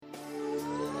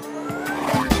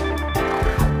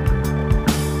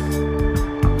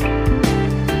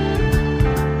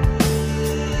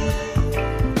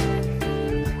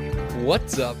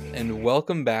What's up, and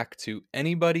welcome back to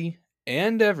Anybody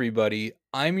and Everybody.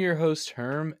 I'm your host,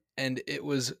 Herm, and it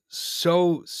was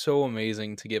so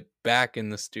amazing to get back in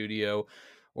the studio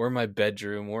or my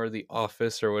bedroom or the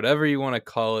office or whatever you want to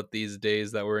call it these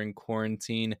days that we're in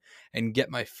quarantine and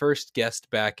get my first guest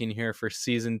back in here for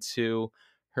season 2.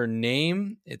 Her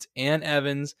name, it's Ann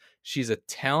Evans. She's a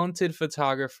talented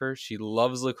photographer. She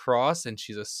loves lacrosse and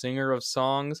she's a singer of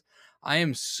songs. I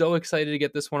am so excited to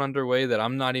get this one underway that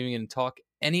I'm not even going to talk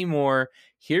anymore.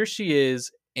 Here she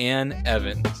is, Ann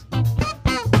Evans.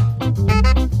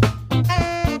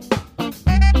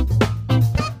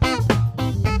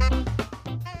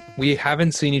 We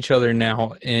haven't seen each other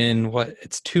now in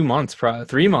it's 2 months,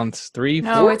 3 months,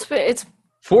 No, 4, it's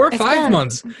 4 or it's 5 been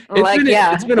months.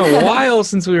 yeah. It's been a while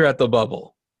since we were at the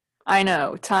bubble. I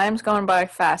know. Time's going by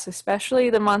fast, especially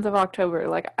the month of October.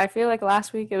 Like I feel like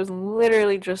last week it was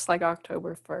literally just like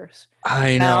October 1st.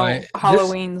 I know. Now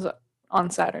Halloween's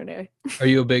on Saturday. Are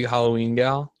you a big Halloween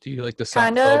gal? Do you like to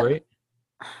Kinda, celebrate?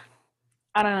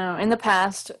 I don't know. In the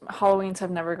past, Halloweens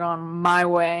have never gone my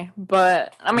way,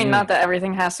 but I mean, not that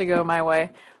everything has to go my way,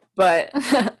 but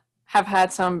have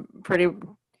had some pretty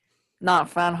not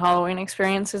fun Halloween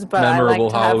experiences, but I like Memorable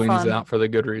to have Halloween's fun. out for the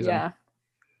good reason. Yeah,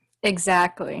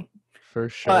 exactly. For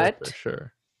sure, for But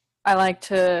sure. I like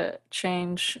to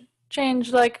change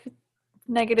like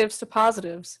negatives to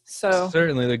positives. So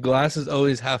Certainly, the glass is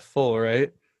always half full,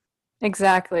 right?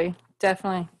 exactly,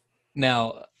 definitely.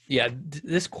 Now, yeah,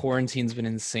 this quarantine's been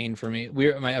insane for me.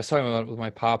 I was talking about it with my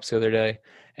pops the other day,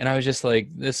 and I was just like,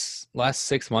 this last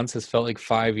 6 months has felt like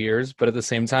 5 years, but at the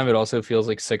same time, it also feels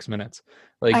like 6 minutes.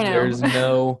 Like I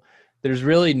know. there's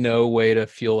really no way to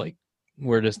feel like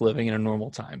we're just living in a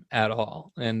normal time at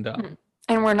all. And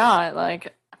And we're not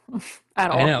like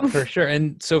at I all. know for sure.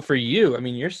 And so for you, I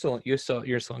mean, you're still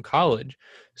in college. Mhm.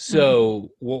 So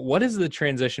what has the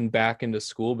transition back into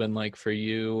school been like for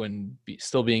you and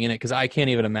still being in it? Because I can't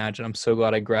even imagine. I'm so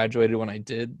glad I graduated when I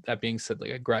did. That being said,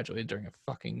 like I graduated during a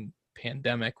fucking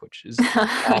pandemic, which is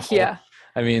awful. Yeah.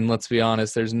 I mean, let's be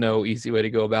honest. There's no easy way to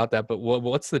go about that. But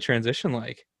what's the transition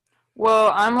like?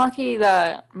 Well, I'm lucky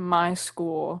that my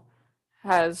school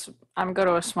has I'm go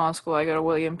to a small school. I go to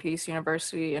William Peace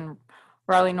University in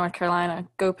Raleigh, North Carolina.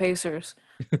 Go Pacers.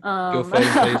 Go Um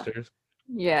Fighting Pacers.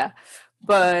 yeah.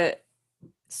 But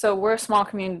so we're a small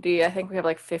community. I think we have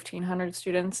like 1,500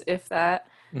 students, if that.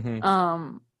 Hmm.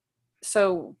 Um,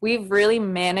 so we've really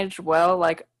managed well,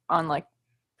 like on like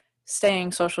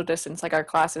staying social distance. Like our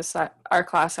class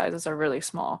sizes are really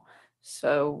small,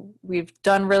 so we've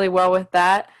done really well with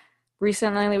that.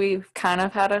 Recently, we've kind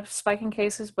of had a spike in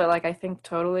cases, but like I think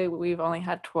totally we've only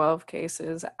had 12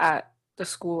 cases at the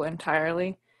school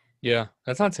entirely. Yeah,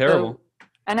 that's not So terrible.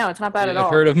 I know it's not bad at Yeah,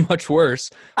 I've heard all. of much worse.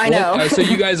 I What? know. So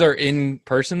you guys are in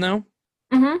person though?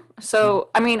 So,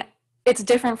 I mean, it's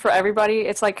different for everybody.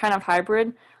 It's like kind of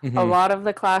hybrid. A Mm-hmm. lot of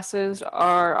the classes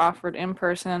are offered in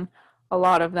person. A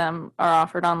lot of them are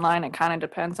offered online. It kind of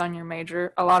depends on your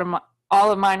major. All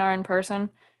of mine are in person,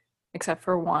 except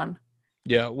for one.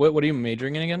 Yeah. What are you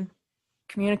majoring in again?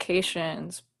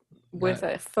 Communications with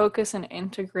That a focus in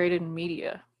integrated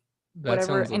media. that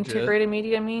Whatever sounds legit. integrated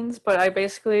media means, but I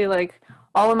basically like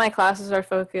all of my classes are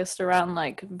focused around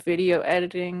like video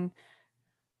editing,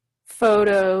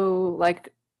 photo, like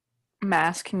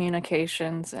mass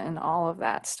communications and all of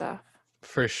that stuff.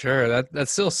 For sure.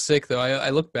 That's still sick though. I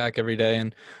look back every day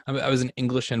and I was an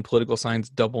English and political science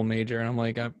double major, and I'm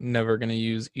like, I'm never gonna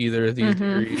use either of these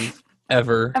Mm-hmm. degrees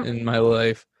ever in my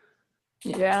life.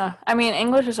 Yeah. I mean,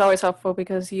 English is always helpful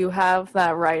because you have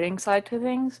that writing side to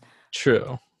things,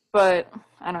 True. but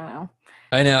I don't know.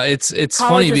 I know it's funny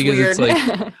College is because it's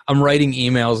weird. like I'm writing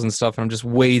emails and stuff and I'm just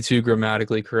way too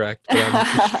grammatically correct, but I'm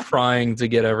just trying to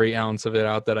get every ounce of it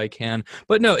out that I can.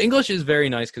 But no, English is very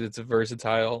nice because it's a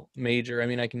versatile major. I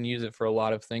mean, I can use it for a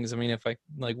lot of things. I mean, if I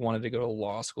like wanted to go to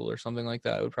law school or something like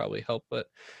that, it would probably help. But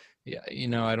yeah,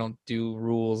 I don't do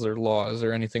rules or laws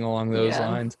or anything along those Yeah.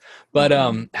 lines. But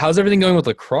Mm-mm. how's everything going with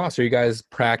lacrosse? Are you guys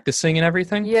practicing and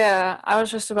everything? Yeah, I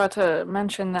was just about to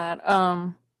mention that.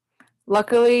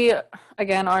 Luckily,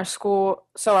 again,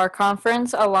 our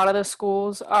conference, a lot of the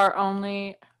schools are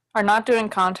not doing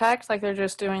contact, like they're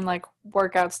just doing like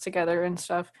workouts together and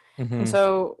stuff. And Hmm.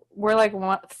 so we're like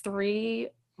one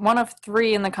of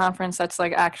three in the conference that's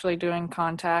like actually doing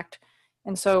contact.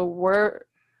 And so we're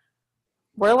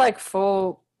like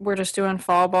we're just doing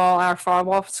fall ball, our fall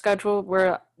ball schedule.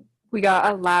 We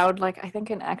got allowed like I think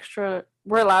an extra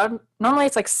we're allowed normally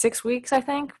it's like 6 weeks, I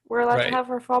think we're allowed to Right.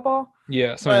 have our fall ball.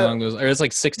 Yeah, something But along those. Or it's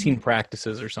like 16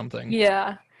 practices or something.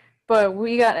 yeah, but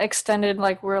we got extended,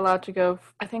 like we're allowed to go.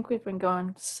 I think we've been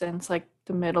going since like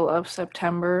the middle of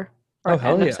September. Oh, or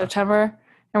hell end of yeah. September,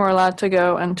 and we're allowed to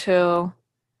go until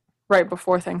right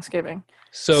before Thanksgiving.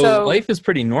 So So life is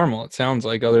pretty normal, it sounds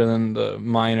like, other than the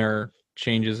minor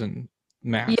changes in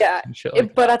masks yeah, and shit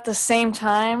like but that. at the same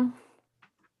time,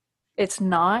 it's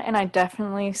not, and I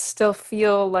definitely still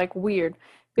feel like weird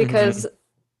Hmm. because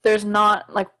there's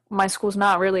not like my school's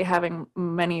not really having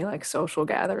many like social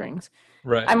gatherings.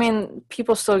 Right. I mean,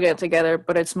 people still get together,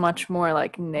 but it's much more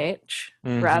like niche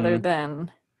rather Hmm.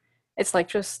 than it's like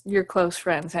just your close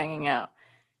friends hanging out.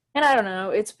 And I don't know,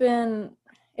 it's been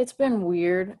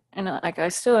weird and like I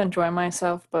still enjoy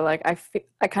myself, but like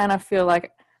I kind of feel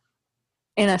like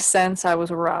in a sense I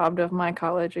was robbed of my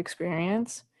college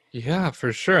experience. Yeah,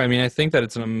 for sure. I mean, I think that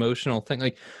it's an emotional thing.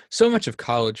 Like, so much of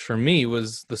college for me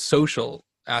was the social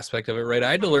aspect of it, right?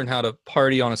 I had to learn how to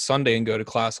party on a Sunday and go to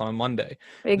class on a Monday.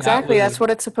 That Exactly, was that's what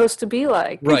it's supposed to be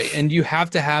like. right. And you have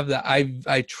to have that.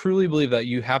 I truly believe that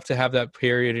you have to have that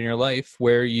period in your life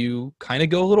where you kind of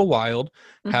go a little wild,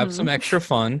 have some Mhm. extra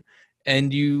fun,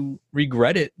 and you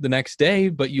regret it the next day,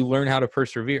 but you learn how to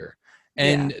persevere. Yeah.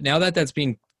 And now that that's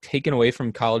being taken away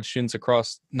from college students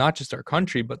across not just our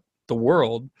country, but the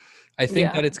world, I think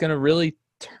Yeah. that it's going to really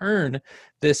turn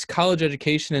this college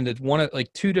education into one of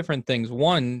like two different things.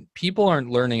 One, people aren't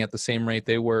learning at the same rate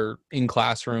they were in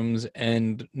classrooms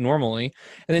and normally.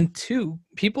 And then two,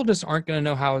 people just aren't going to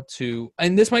know how to,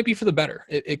 and this might be for the better.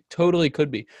 It totally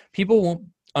could be. People won't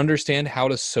understand how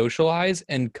to socialize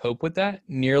and cope with that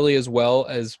nearly as well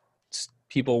as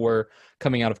people were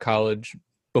coming out of college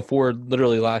before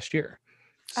literally last year.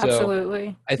 So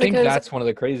Absolutely. I think Because that's one of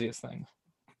the craziest things.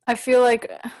 I feel like,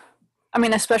 I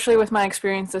mean, especially with my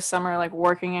experience this summer, like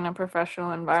working in a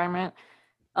professional environment,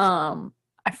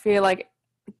 I feel like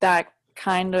that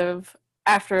kind of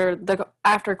after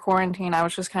quarantine, I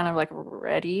was just kind of like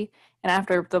ready, and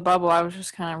after the bubble, I was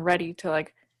just kind of ready to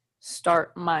like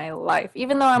start my life.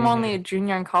 Even though I'm only a Hmm.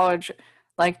 junior in college,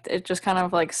 like it just kind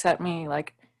of like set me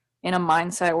like in a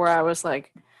mindset where I was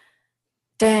like,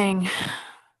 dang,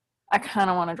 I kind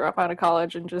of want to drop out of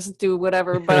college and just do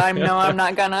whatever, but I know I'm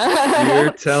not You're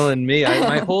gonna. telling me.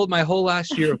 My whole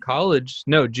last year of college,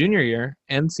 no, junior year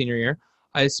and senior year,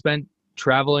 I spent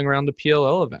traveling around to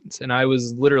PLL events, and I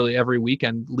was literally every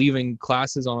weekend leaving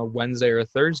classes on a Wednesday or a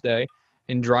Thursday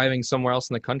and driving somewhere else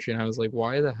in the country. And I was like,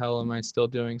 why the hell am I still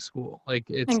doing school? Like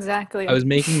I Exactly. was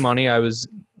making money. I was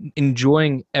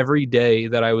enjoying every day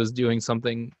that I was doing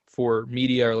something for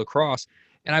media or lacrosse,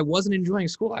 and I wasn't enjoying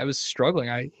school. I was struggling.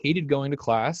 I hated going to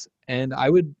class, and I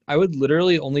would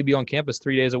literally only be on campus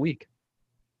 3 days a week.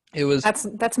 It was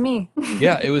That's me.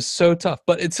 yeah, it was so tough.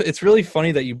 But it's really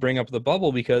funny that you bring up the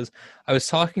bubble because I was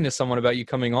talking to someone about you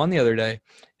coming on the other day,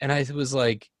 and I was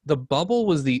like, the bubble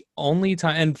was the only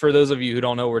time. And for those of you who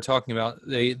don't know what we're talking about,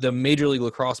 the Major League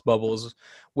Lacrosse bubbles,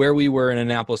 where we were in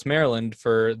Annapolis, Maryland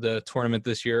for the tournament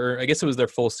this year. I guess it was their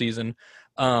full season,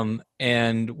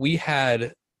 and we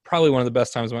had probably one of the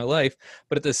best times of my life.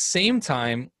 But at the same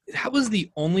time, that was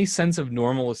the only sense of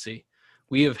normalcy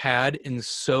we have had in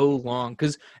so long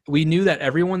because we knew that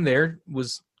everyone there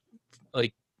was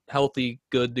like healthy,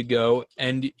 good to go,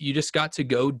 and you just got to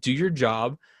go do your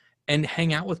job and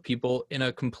hang out with people in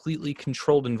a completely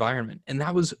controlled environment, and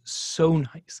that was so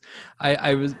nice.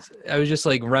 I was just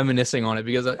like reminiscing on it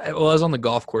because I was on the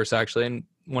golf course actually, and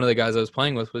one of the guys I was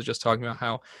playing with was just talking about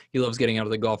how he loves getting out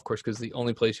of the golf course because the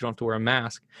only place you don't have to wear a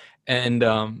mask, and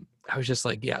I was just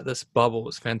like, yeah, this bubble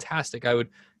was fantastic. I would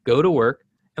go to work,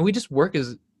 and we just work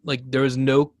as like there was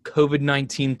no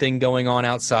COVID-19 thing going on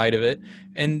outside of it,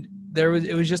 and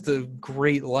it was just a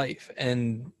great life,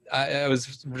 and I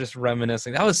was just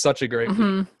reminiscing. That was such a great week.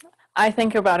 Hmm. I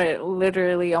think about it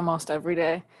literally almost every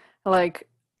day. Like,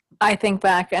 I think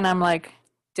back and I'm like,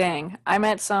 dang, I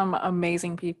met some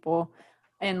amazing people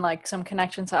and like some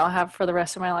connections I'll have for the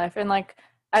rest of my life. And like,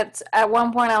 at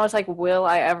one point, I was like, will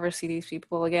I ever see these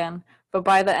people again? But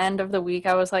by the end of the week,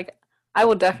 I was like, I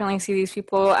will definitely see these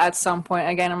people at some point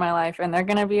again in my life, and they're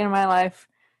gonna be in my life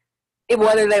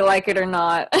whether they like it or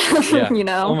not, Yeah. you Oh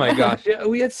know? my gosh. Yeah,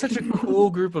 we had such a cool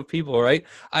group of people, right?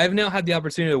 I've now had the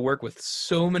opportunity to work with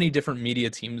so many different media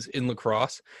teams in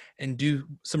lacrosse and do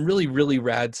some really, really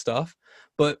rad stuff.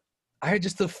 But I had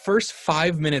just the first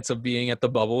 5 minutes of being at the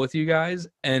bubble with you guys.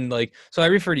 And like, so I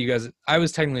refer to you guys, I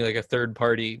was technically like a third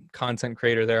party content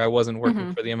creator there. I wasn't working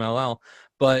Hmm. for the MLL,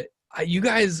 but you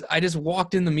guys, I just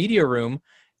walked in the media room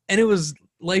and it was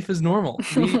life is normal.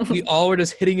 We all were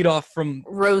just hitting it off from the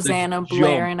Rosanna jump.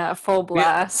 blaring at full We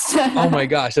blast. Oh my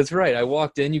gosh, that's right. I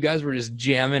walked in, you guys were just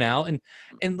jamming out,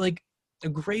 and like a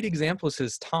great example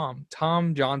is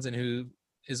Tom Johnson, who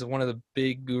is one of the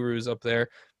big gurus up there.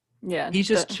 Yeah. He's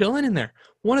just chilling in there.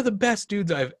 One of the best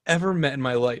dudes I've ever met in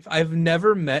my life. I've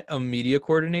never met a media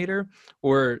coordinator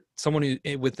or someone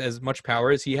who with as much power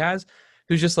as he has,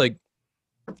 who's just like,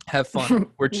 have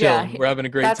fun. We're Yeah, chilling. We're having a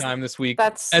great that's time this week.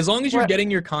 that's As long as you're what getting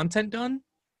your content done,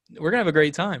 we're gonna have a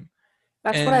great time.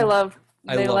 that's what I And love.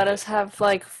 I They let loved it. us have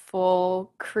like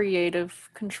full creative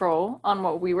control on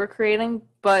what we were creating,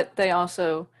 but they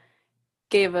also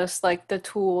gave us like the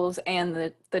tools and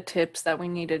the tips that we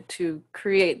needed to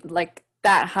create like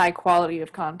that high quality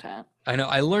of content. I know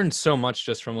I learned so much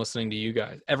just from listening to you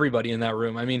guys, everybody in that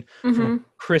room. I mean, from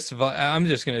Mm-hmm. I'm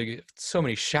just gonna give so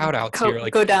many shout outs here,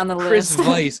 like Go down the Chris list.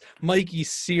 Weiss, Mikey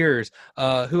Sears,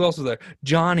 who else was there?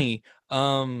 Johnny,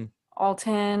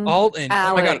 Alton, Alton.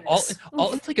 Oh my God, Alton. Alex.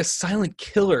 Alton's like a silent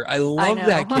killer. I I love know.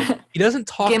 that kid. He doesn't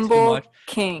talk too much. Gimbal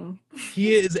King.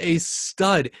 He is a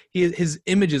stud. His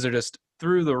images are just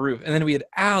through the roof. And then we had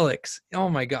Alex. Oh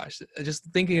my gosh, just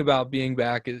thinking about being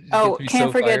back, it just gets Oh, me can't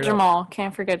so forget fired up. Jamal.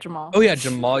 Can't forget Jamal. Oh yeah,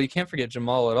 Jamal. You can't forget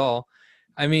Jamal at all.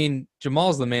 I mean,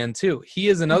 Jamal's the man too. He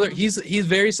is another. Mhm. He's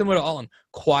very similar to Alton.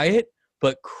 Quiet,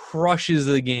 but crushes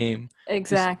the game. Just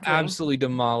Exactly. absolutely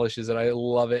demolishes it. I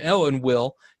love it. Oh, and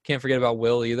Will. Can't forget about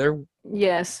Will either.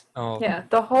 Yes. Oh, Yeah.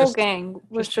 The whole just gang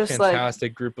was just a just like,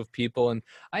 fantastic group of people, and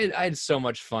I had so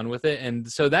much fun with it.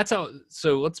 And so that's how.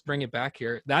 So let's bring it back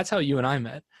here. That's how you and I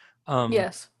met. Um,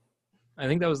 yes. I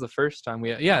think that was the first time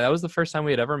yeah, that was the first time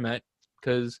we had ever met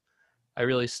because I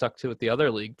really stuck to with the other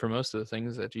league for most of the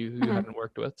things that you Hmm. hadn't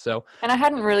worked with. So And I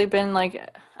hadn't really been like,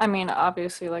 I mean,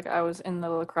 obviously, like I was in the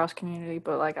lacrosse community,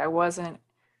 but like I wasn't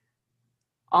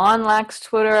on Lax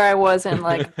Twitter. I wasn't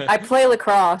like, I play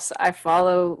lacrosse. I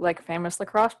follow like famous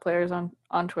lacrosse players on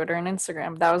Twitter and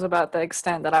Instagram. That was about the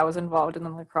extent that I was involved in the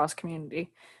lacrosse community.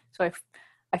 So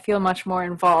I feel much more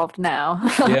involved now.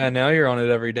 yeah, now you're on it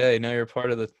every day. Now you're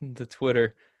part of the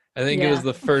Twitter. I think it was Yeah,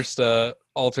 the first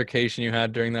altercation you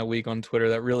had during that week on Twitter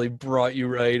that really brought you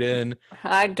right in.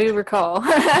 I do recall.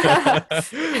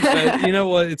 You know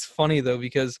what? It's funny though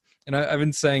because, and I've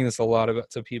been saying this a lot about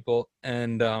to people,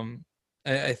 and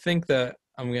I think that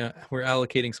we're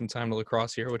allocating some time to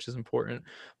lacrosse here, which is important.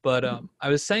 But I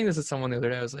was saying this to someone the other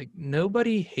day. I was like,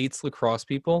 nobody hates lacrosse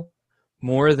people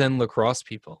more than lacrosse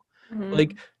people. Like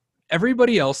Mhm.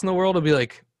 everybody else in the world will be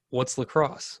like, "What's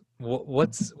lacrosse?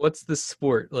 What's this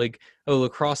sport? Like, oh,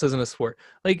 lacrosse isn't a sport."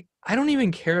 Like, I don't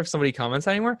even care if somebody comments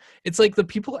anymore. It's like the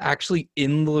people actually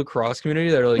in the lacrosse community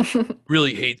that are like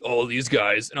really hate all these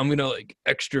guys, and I'm gonna like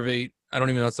extravate. I don't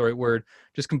even know if that's the right word.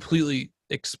 Just completely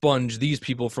expunge these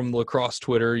people from the lacrosse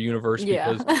Twitter universe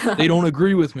Yeah. because they don't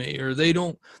agree with me or they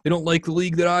don't like the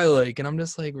league that I like. And I'm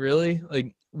just like, really?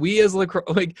 Like we as lacrosse,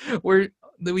 like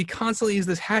we constantly use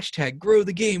this hashtag grow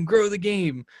the game,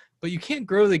 but you can't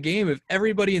grow the game if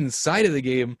everybody inside of the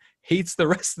game hates the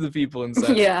rest of the people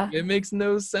inside. Yeah. It makes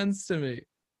no sense to me.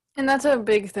 And that's a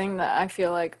big thing that I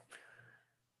feel like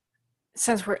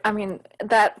since I mean,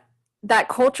 that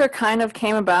culture kind of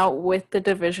came about with the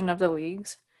division of the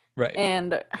leagues. Right.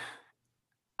 And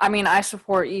I mean, I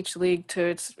support each league to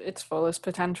its fullest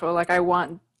potential. Like I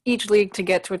want each league to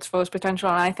get to its fullest potential,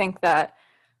 and I think that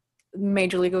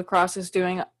Major League Lacrosse is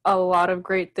doing a lot of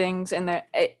great things, and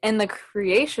the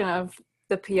creation of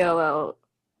the PLL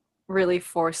really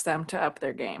forced them to up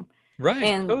their game. Right.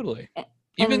 And Totally. and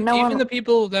Even no even one, the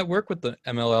people that work with the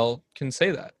MLL can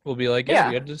say that. We'll be like, yeah,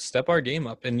 we yeah, had to step our game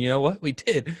up, and you know what? We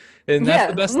did, and that's the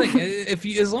yeah, best thing. If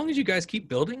you, as long as you guys keep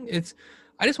building, it's.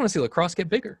 I just want to see lacrosse get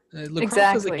bigger. Lacrosse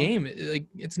as a exactly. game, like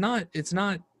it's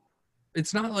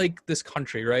not like this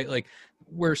country, right? Like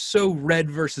we're so red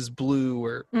versus blue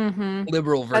or Mm-hmm.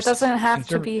 liberal That versus doesn't have to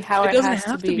conservative. be how It it doesn't has to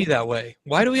have to be be. that way.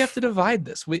 Why do we have to divide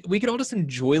this? We could all just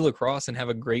enjoy lacrosse and have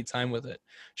a great time with it.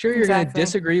 Sure, you're going to Exactly.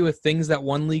 disagree with things that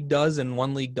one league does and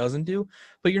one league doesn't do,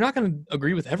 but you're not going to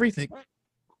agree with everything.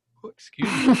 Oh, excuse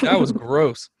me. That was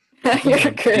gross. I'm drinking You're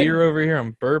a good. beer over here.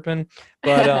 I'm burping,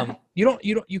 but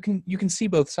you can see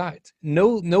both sides.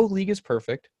 No league is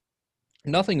perfect.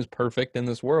 Nothing's perfect in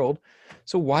this world.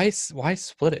 So why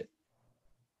split it?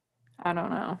 I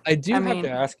don't know. I I do have to mean,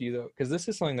 ask you though, because this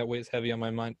is something that weighs heavy on my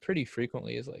mind pretty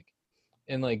frequently. Is like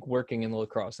in like working in the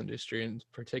lacrosse industry in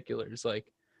particular. Is like,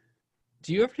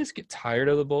 do you ever just get tired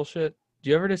of the bullshit? Do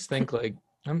you ever just think like,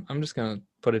 I'm just gonna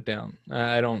put it down.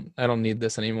 I don't need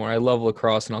this anymore. I love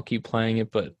lacrosse and I'll keep playing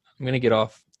it, but I'm gonna get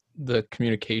off the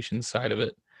communication side of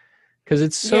it because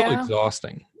it's so yeah.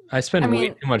 exhausting. I I spend way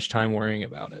mean, too much time worrying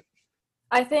about it.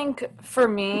 I think for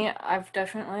me, I've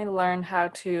definitely learned how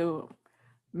to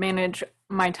manage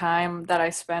my time that I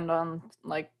spend on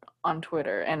on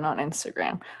Twitter and on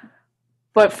Instagram.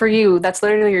 But for you, that's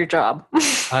literally your job.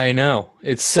 I know.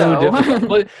 It's so So,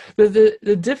 difficult. But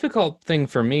the difficult thing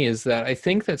for me is that I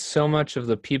think that so much of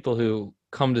the people who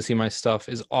come to see my stuff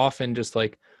is often just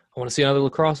like, I want to see another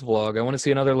lacrosse vlog. I want to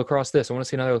see another lacrosse this. I want to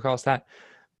see another lacrosse that.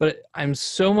 But I'm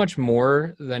so much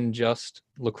more than just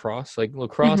lacrosse. Like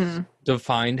lacrosse mhm.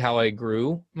 defined how I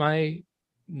grew my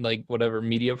like whatever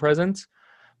media presence,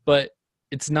 but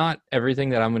it's not everything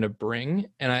that I'm going to bring.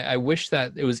 And I wish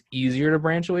that it was easier to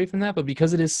branch away from that. But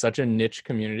because it is such a niche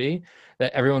community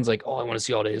that everyone's like, oh, I want to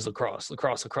see all day is lacrosse,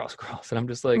 lacrosse, lacrosse, lacrosse. And I'm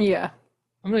just like, Yeah.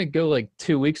 I'm going to go like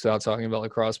 2 weeks without talking about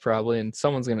lacrosse probably. And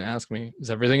someone's going to ask me, is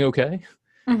everything okay?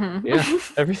 Mhm. Yeah,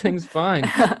 everything's fine.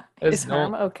 I Is just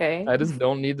don't Herm okay? I just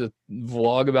don't need to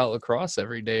vlog about lacrosse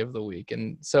every day of the week.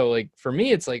 And so like for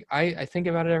me it's like I think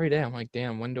about it every day. I'm like,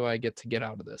 damn, when do I get to get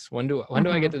out of this? When do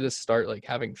I get Mhm. to just start like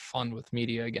having fun with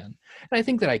media again? And I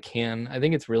think that I can. I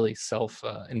think it's really self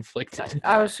inflicted.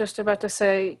 I was just about to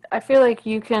say, I feel like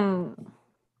you can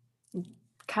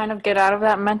kind of get out of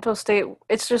that mental state.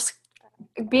 It's just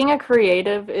being a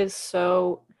creative is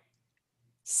so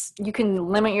you can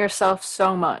limit yourself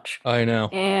so much, I know.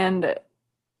 and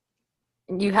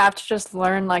you have to just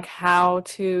learn like how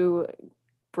to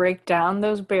break down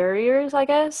those barriers, I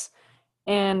guess,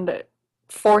 and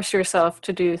force yourself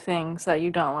to do things that you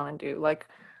don't want to do. Like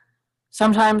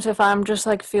sometimes if I'm just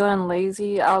like feeling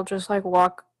lazy, I'll just like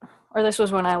walk, or this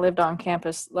was when I lived on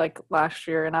campus like last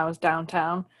year and I was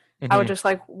downtown. I would Hmm. just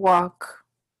like walk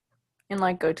and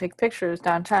like go take pictures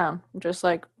downtown. Just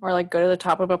like or like go to the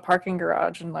top of a parking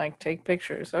garage and like take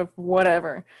pictures of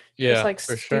whatever. Just Yeah, like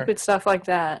for sure. stupid stuff like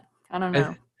that. I don't I, know.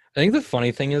 th- I think the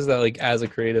funny thing is that like as a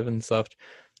creative and stuff,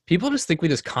 people just think we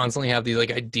just constantly have these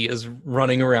like ideas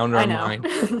running around in I our know. mind.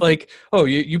 Like, oh,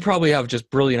 you probably have just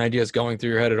brilliant ideas going through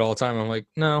your head at all time. I'm like,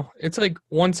 no, it's like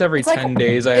once every It's like 10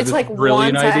 days I have it's this like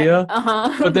brilliant once I idea. But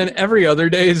uh-huh. then every other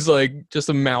day is like just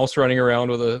a mouse running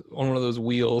around with a on one of those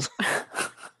wheels.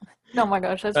 Oh my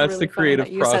gosh, that's That's the really funny that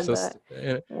creative you said process.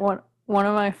 that. One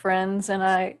of my friends and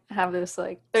I have this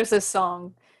like there's this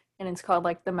song and it's called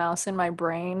like The Mouse in My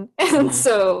Brain. And Mhm.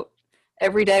 so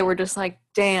every day we're just like,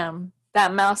 damn,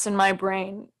 that mouse in my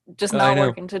brain just I not know.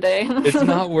 working today. It's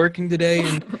not working today,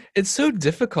 and it's so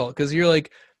difficult because you're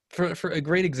like for a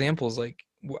great example is like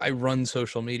I run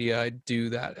social media. I do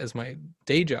that as my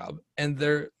day job, and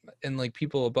like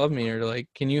people above me are like,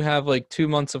 can you have like 2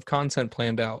 months of content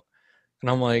planned out? And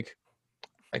I'm like,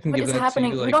 I can What give is that to you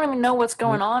happening? We like don't even know what's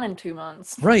going w- on in 2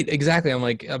 months. right, exactly. I'm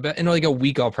like, I bet in like a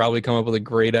week I'll probably come up with a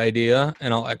great idea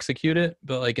and I'll execute it,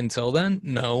 but like until then,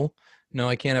 no,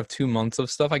 I can't have 2 months of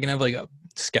stuff. I can have like a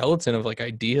skeleton of like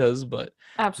ideas, but it's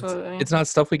Absolutely. it's not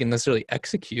stuff we can necessarily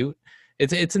execute.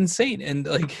 It's insane, and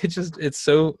like it's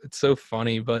so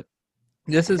funny. But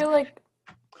this I is feel like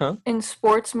huh in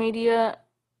sports media,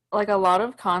 like a lot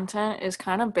of content is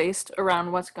kind of based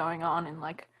around what's going on in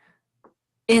like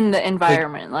in the like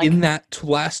environment. in Like that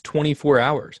last 24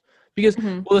 hours because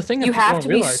mhm. well the thing that You people have don't to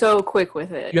be realize so quick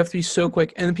with you it. have to be so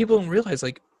quick and people don't realize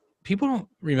like people don't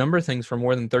remember things for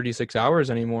more than 36 hours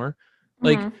anymore.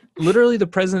 Like Hmm. literally the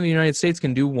president of the United States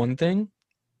can do one thing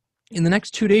in the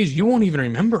next 2 days you won't even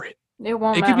remember it. It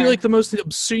won't It could be matter. like the most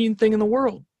obscene thing in the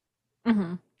world.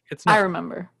 Hmm. It's I not.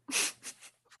 remember,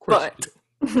 Of course you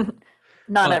but do.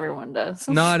 not But everyone does.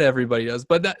 not everybody does.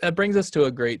 But that brings us to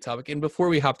a great topic. And before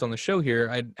we hopped on the show here,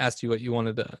 I asked you what you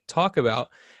wanted to talk about.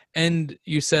 And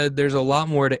you said there's a lot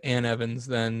more to Ann Evans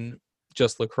than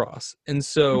just lacrosse. And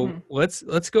so Hmm.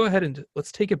 let's go ahead and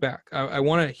let's take it back. I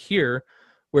want to hear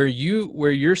where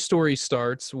your story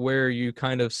starts, where you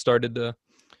kind of started to,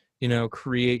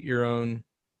 create your own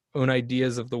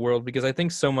ideas of the world because I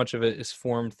think so much of it is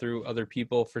formed through other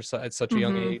people at such a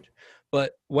young Hmm. age.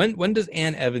 But when does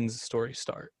Ann Evans' story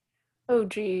start? Oh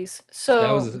geez. That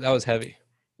So was that was heavy.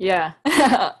 yeah.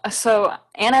 So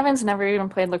Ann Evans never even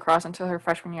played lacrosse until her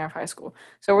freshman year of high school.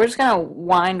 So we're just gonna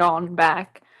wind on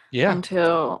back Yeah.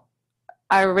 until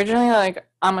I originally like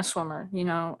I'm a swimmer, you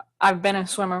know. I've been a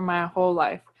swimmer my whole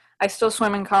life. I still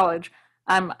swim in college.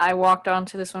 I walked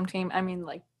onto the swim team. I mean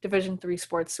like Division 3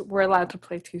 sports. We're allowed to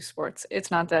play two sports.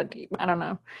 It's not that deep. I don't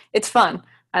know. It's fun.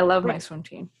 I love my Right. swim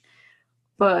team.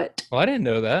 But Well, I didn't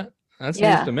know that. That's news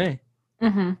yeah. to me.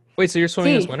 Mhm. Wait, so you're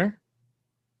swimming this See. winter?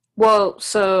 Well,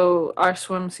 so our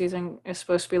swim season is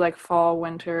supposed to be like fall,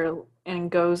 winter, and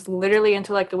goes literally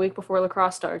into like the week before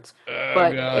lacrosse starts. Oh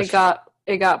But gosh.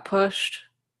 it got pushed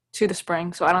to the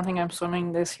spring, so I don't think I'm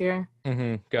swimming this year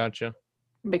Mm-hmm. Gotcha.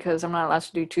 because I'm not allowed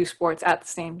to do two sports at the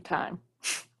same time.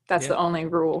 That's Yeah. the only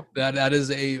rule. That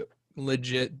is a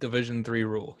legit Division 3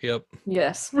 rule. Yep.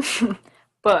 Yes.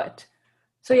 But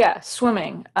so yeah,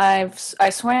 swimming. I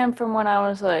swam from when I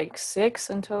was like 6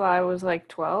 until I was like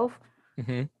 12.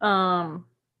 Mm-hmm. Um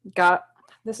got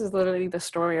this is literally the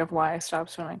story of why I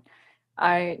stopped swimming.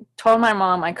 I told my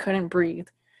mom I couldn't breathe.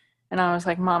 And I was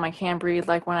like, Mom, I can't breathe.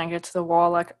 Like when I get to the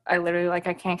wall, like I literally like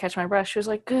I can't catch my breath. She was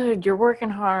like, Good, you're working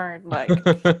hard. Like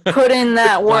put in The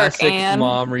that work. classic And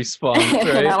mom response, and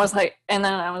right? I was like,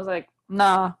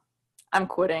 nah, I'm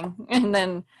quitting. And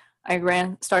then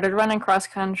started running cross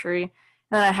country. And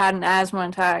then I had an asthma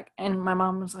attack, and my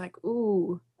mom was like,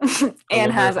 "Ooh, I Anne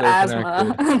wonder has if they're asthma.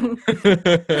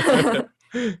 connected.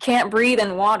 Can't breathe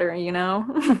in water, you know."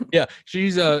 Yeah,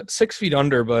 she's 6 feet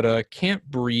under, but can't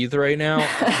breathe right now.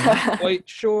 I'm not quite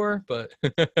sure, but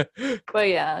But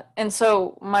yeah, and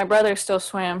so my brother still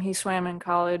swam. He swam in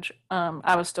college.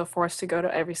 I was still forced to go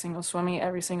to every single swim meet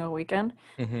every single weekend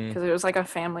hmm because it was like a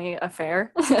family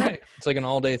affair. right. It's like an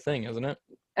all-day thing, isn't it?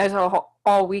 As a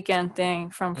all weekend thing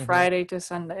from hmm Friday to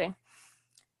Sunday.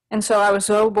 And so I was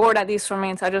so bored at these swim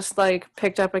meets, I just like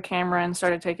picked up a camera and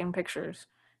started taking pictures.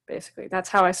 Basically, that's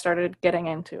how I started getting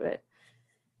into it.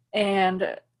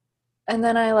 And and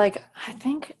then I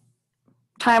think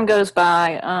time goes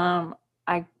by.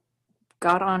 I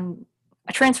got on.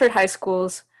 I transferred high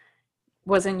schools.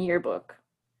 Was in yearbook.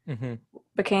 hmm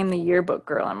Became the yearbook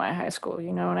girl in my high school.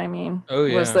 You know what I mean? Oh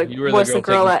Was yeah, the you were the was the girl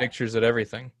girl taking at pictures at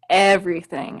everything.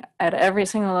 everything at every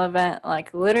single event.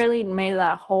 Like literally made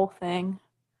that whole thing.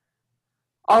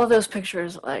 All of those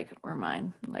pictures like were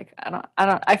mine. Like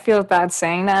I feel bad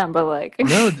saying that, but like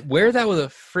No, wear that with a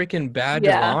freaking badge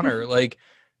of yeah. honor. Like,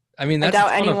 I mean, I that's a doubt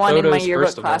ton of anyone in my photos, yearbook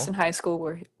first of class all. in high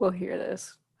school will hear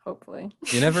this, hopefully.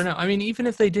 You never know. I mean, even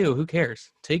if they do, who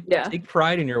cares? Take Yeah. take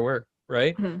pride in your work,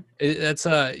 right? Mhm. That's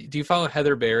do you follow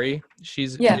Heather Berry?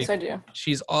 Yes, I do.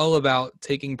 She's all about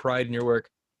taking pride in your work,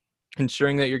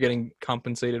 ensuring that you're getting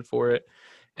compensated for it.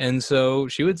 And so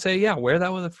she would say, yeah, wear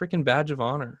that with a freaking badge of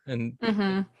honor and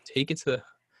Mhm. take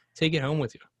it home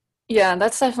with you. Yeah,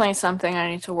 that's definitely something I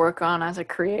need to work on as a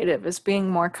creative is being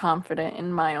more confident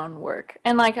in my own work.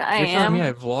 And like I You're telling me am.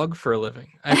 I vlog for a living.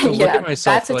 I have to look at Yeah,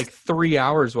 myself for like 3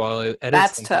 hours while I edit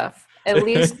that's something. tough. At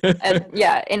least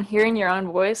yeah, in hearing your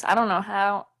own voice, I don't know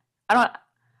how I don't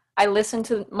I listen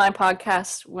to my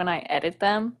podcasts when I edit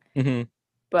them, Mhm.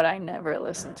 but I never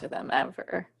listen to them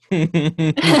ever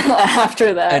I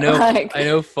after that. know Like, I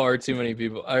know far too many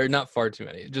people, or not far too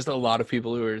many, just a lot of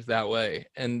people who are that way.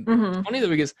 And it's hmm funny though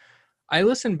because I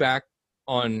listen back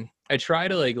I try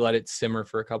to like let it simmer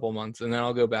for a couple months and then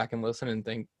I'll go back and listen and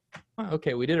think, oh,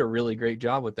 okay, we did a really great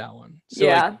job with that one. So like,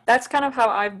 yeah, that's kind of how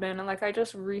I've been. And like, I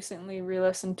just recently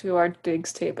re-listened to our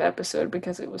Diggs tape episode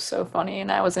because it was so funny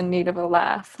and I was in need of a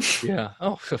laugh. yeah,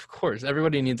 oh, of course,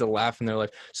 everybody needs a laugh in their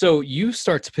life. So you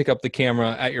start to pick up the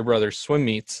camera at your brother's swim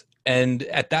meets, and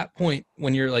at that point,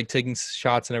 when you're like taking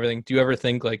shots and everything, do you ever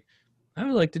think like, I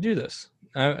would like to do this?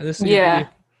 This would Yeah. be.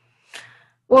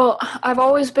 Well, I've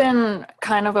always been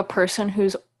kind of a person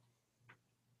who's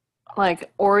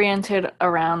like oriented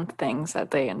around things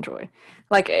that they enjoy.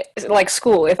 Like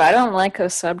school. If I don't like a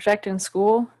subject in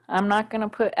school, I'm not going to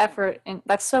put effort in.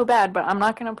 That's so bad, but I'm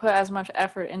not going to put as much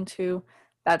effort into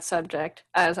that subject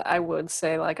as I would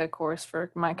say like a course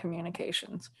for my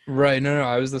communications. Right. No,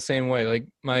 I was the same way. Like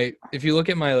if you look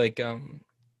at my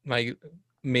my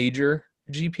major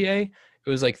GPA, it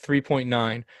was like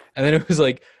 3.9. And then it was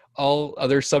like all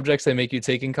other subjects they make you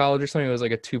take in college or something, it was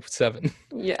like a 2.7.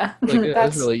 Yeah. Like it was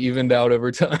That's really evened out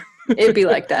over time. it'd be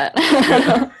like that.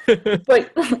 Yeah.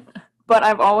 but but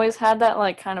I've always had that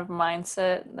like kind of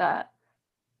mindset that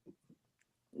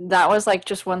was like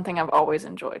just one thing I've always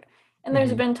enjoyed. And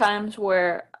there's hmm been times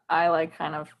where I like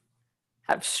kind of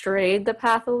have strayed the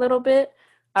path a little bit.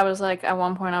 I was like, at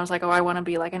one point, I was like, oh, I want to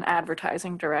be like an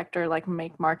advertising director, like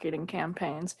make marketing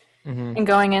campaigns. hmm And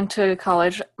going into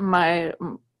college, my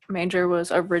major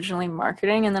was originally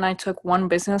marketing. And then I took one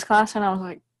business class and I was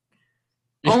like,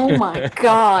 oh my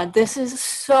God, this is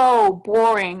so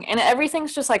boring. And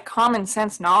everything's just like common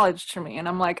sense knowledge to me. And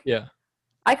I'm like, Yeah.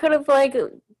 I could have like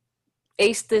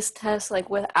aced this test like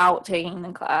without taking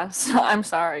the class. I'm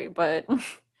sorry, but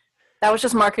that was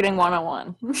just marketing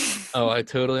 101. Oh,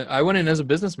 I went in as a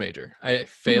business major. I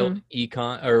failed hmm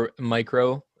econ or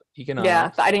micro Yeah,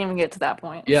 economics. I didn't even get to that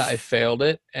point. Yeah, I failed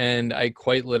it, and I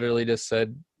quite literally just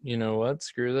said, you know what,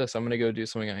 screw this. I'm gonna go do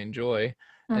something I enjoy.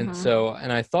 hmm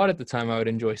And I thought at the time I would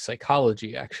enjoy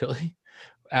psychology. Actually,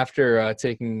 after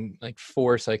taking like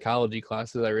 4 psychology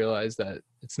classes, I realized that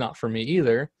it's not for me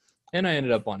either, and I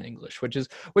ended up on English, which is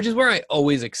where I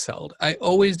always excelled. I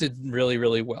always did really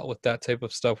really well with that type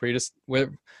of stuff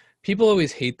where people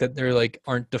always hate that there like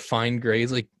aren't defined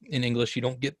grades. Like in English, you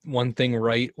don't get one thing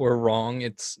right or wrong.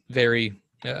 It's very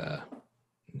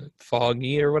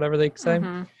foggy or whatever they say.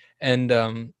 hmm And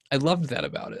I loved that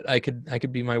about it. I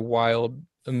could be my wild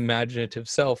imaginative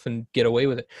self and get away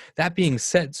with it. That being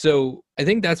said, so I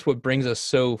think that's what brings us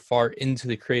so far into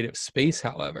the creative space.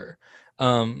 However,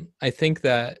 I think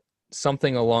that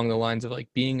something along the lines of like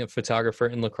being a photographer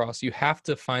in lacrosse, you have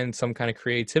to find some kind of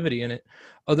creativity in it.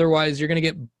 Otherwise, you're going to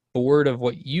get bored of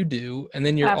what you do, and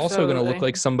then you're also going to look Absolutely.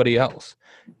 like somebody else.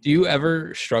 Do you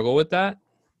ever struggle with that?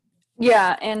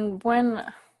 Yeah, and when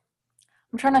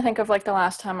I'm trying to think of like the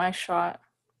last time I shot,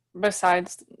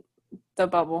 besides the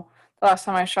bubble, the last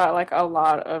time I shot like a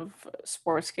lot of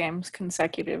sports games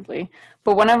consecutively.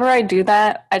 But whenever I do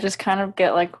that, I just kind of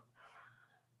get like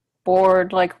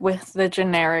bored like with the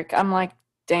generic. I'm like,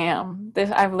 damn,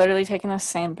 this I've literally taken the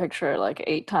same picture like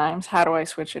 8 times. How do I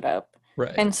switch it up?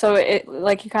 Right. And so it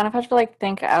like you kind of have to like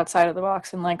think outside of the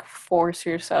box and like force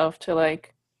yourself to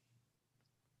like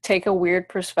take a weird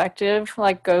perspective,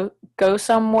 like go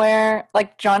somewhere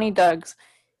like Johnny Duggs.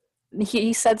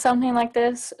 He said something like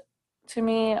this to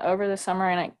me over the summer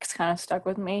and it's kind of stuck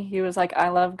with me. He was like, I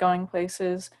love going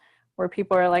places where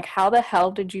people are like, how the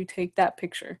hell did you take that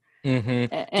picture?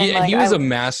 Mm-hmm. And And like he was I a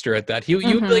master at that. You would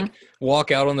mhm. like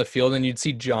walk out on the field and you'd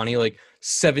see Johnny like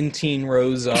 17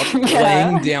 rows up,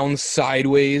 laying Yeah. down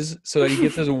sideways so that he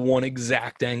gets this one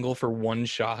exact angle for one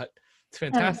shot. It's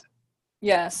And fantastic.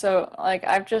 yeah, so like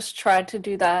I've just tried to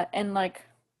do that and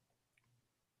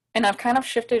I've kind of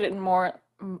shifted it more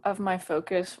of my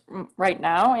focus right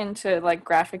now into like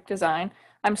graphic design.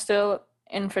 I'm still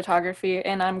in photography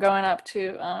and I'm going up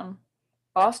to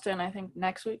Boston, I think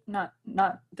next week, not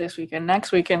this weekend,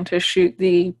 next weekend to shoot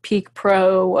the Peak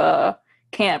Pro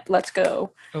camp. Let's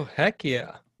go. Oh heck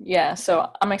yeah. Yeah,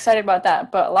 so I'm excited about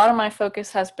that, but a lot of my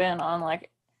focus has been on like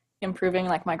improving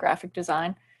like my graphic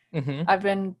design. Mm-hmm. I've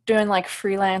been doing like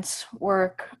freelance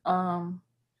work,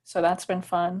 so that's been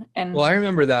fun. And Well, I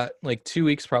remember that like 2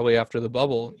 weeks probably after the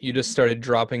bubble, you just started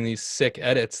dropping these sick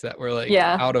edits that were like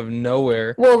yeah, out of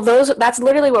nowhere. well, that's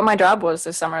literally what my job was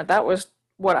this summer. That was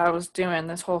what I was doing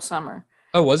this whole summer.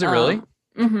 Oh, was it really? Um,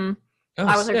 mm-hmm. Oh,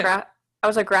 I was a sick. I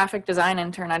was a graphic design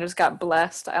intern. I just got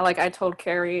blessed. I told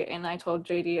Carrie and I told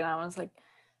JD and I was like,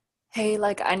 "Hey,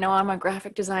 like I know I'm a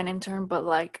graphic design intern, but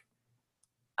like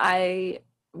I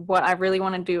what I really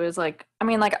want to do is like I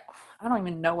mean like I don't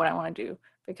even know what I want to do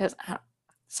because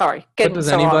sorry, But getting does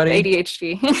so off anybody?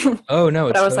 ADHD." Oh no,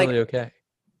 But I it's was totally like okay.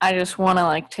 I just want to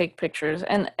like take pictures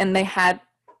and they had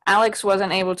Alex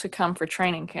wasn't able to come for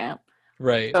training camp.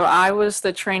 Right. So I was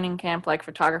the training camp like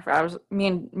photographer. I was me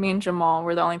and Jamal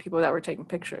were the only people that were taking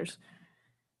pictures.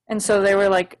 And so they were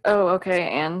like, "Oh, okay,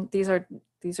 and these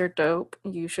are dope.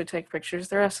 You should take pictures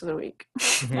the rest of the week."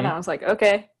 And Mm-hmm. I was like,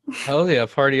 "Okay." Hell yeah,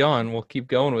 party on. We'll keep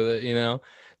going with it, you know.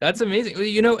 That's amazing.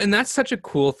 And that's such a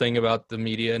cool thing about the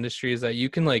media industry is that you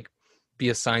can like be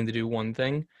assigned to do one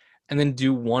thing and then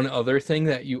do one other thing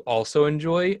that you also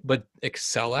enjoy but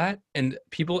excel at. And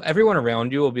everyone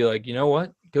around you will be like, you know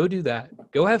what? Go do that.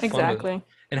 Go have fun with it Exactly.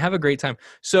 and have a great time.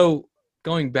 So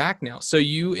going back now, so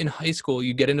you in high school,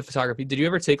 you get into photography. Did you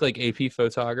ever take like AP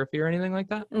photography or anything like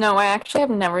that? No, I actually have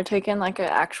never taken like an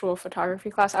actual photography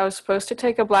class. I was supposed to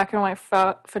take a black and white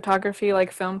photography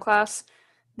like film class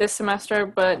this semester,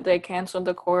 but they canceled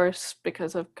the course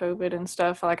because of COVID and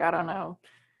stuff. Like I don't know,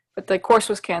 but the course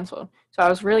was canceled. So I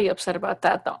was really upset about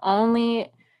that. The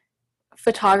only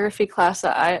photography class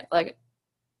that I like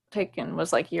taken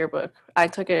was like yearbook. I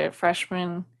took it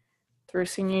freshman through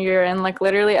senior year and like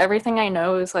literally everything I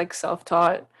know is like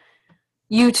self-taught.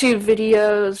 YouTube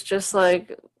videos, just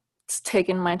like it's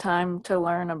taking my time to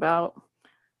learn about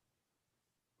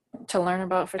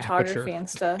Aperture. photography and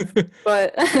stuff.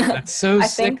 But That's so I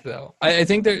sick, think though. I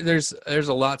think there's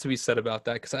a lot to be said about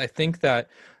that because I think that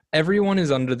everyone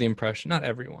is under the impression, not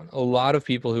everyone, a lot of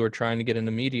people who are trying to get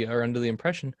into media are under the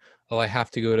impression, oh, I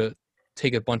have to go to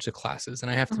take a bunch of classes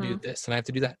and I have to do mhm, this and I have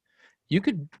to do that. You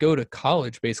could go to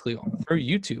college basically through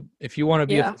YouTube if you want to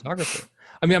be a yeah, photographer.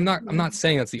 I mean, I'm not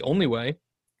saying that's the only way.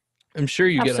 I'm sure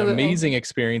you get absolutely. amazing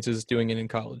experiences doing it in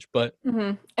college, but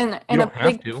you And don't a have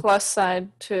big to. plus side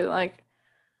to like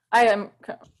I am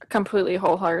completely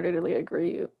wholeheartedly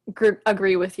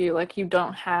agree with you. Like you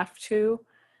don't have to,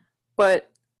 but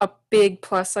a big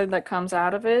plus side that comes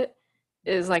out of it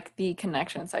is like the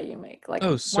connections that you make. Like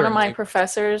Oh, one of my certainly.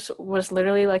 professors was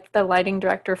literally like the lighting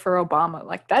director for Obama.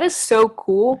 Like that is so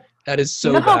cool. That is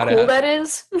You know so how cool badass. that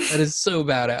is? That is so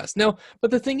badass. No,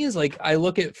 but the thing is, like, I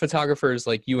look at photographers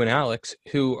like you and Alex,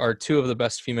 who are two of the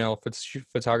best female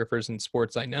photographers in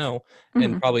sports I know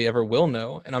and Hmm. probably ever will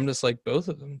know. And I'm just like, both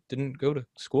of them didn't go to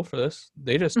school for this.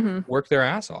 They just Hmm. work their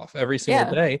ass off every single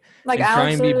Yeah. day Like and try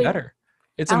and be better.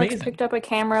 It's Alex amazing. picked up a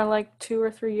camera like 2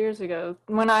 or 3 years ago.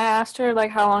 When I asked her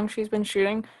like how long she's been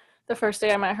shooting, the first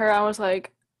day I met her, I was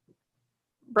like,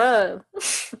 bruh.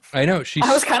 I know I was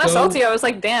she's kind of so. salty. I was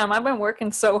like, damn, I've been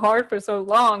working so hard for so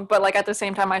long. But like at the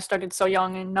same time, I started so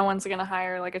young and no one's going to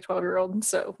hire like a 12-year-old.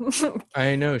 So,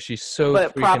 I know she's so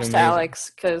but freaking props to amazing.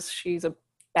 Alex because she's a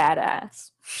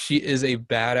badass. She is a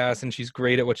badass and she's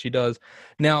great at what she does.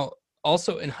 Now,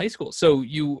 also in high school, so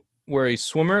you were a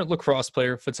swimmer, lacrosse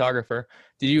player, photographer.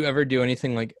 Did you ever do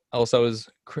anything like else that was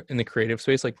in the creative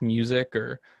space, like music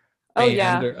or Oh band?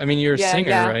 yeah. Or I mean, you're a Yeah, singer,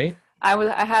 yeah. right?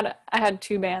 I had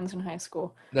two bands in high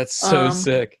school. That's so Um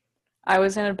sick. I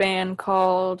was in a band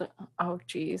called, oh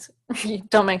geez.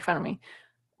 Don't make fun of me.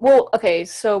 Well, okay,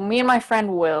 so me and my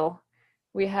friend Will,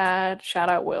 we had, shout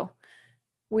out Will.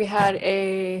 We had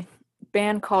a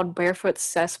band called Barefoot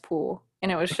Cesspool,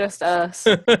 and it was just us.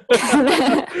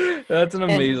 That's an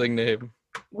And amazing name.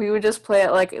 we would just play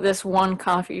at like this one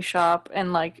coffee shop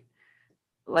and like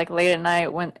late at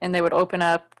night when and they would open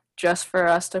up just for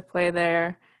us to play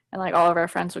there and like all of our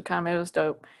friends would come. It was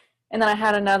dope. And then I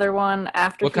had another one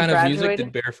after What he kind of music did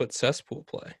graduated. Barefoot Cesspool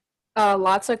play?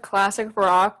 Lots of classic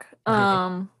rock,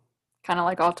 Mhm. kind of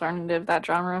like alternative, that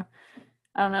genre.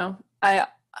 I don't know.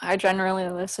 I generally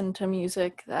listen to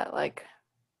music that like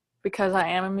because I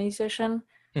am a musician,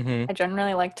 Mhm. I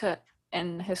generally like to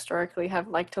and historically have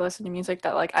liked to listen to music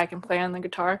that like I can play on the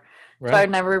guitar. So Right.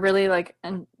 I'd never really like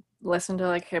and listen to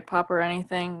like hip hop or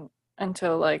anything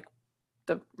until like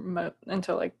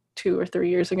until like 2 or 3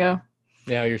 years ago.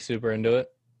 Now you're super into it.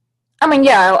 I mean,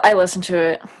 yeah, I listen to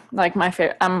it. Like my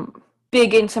favorite, I'm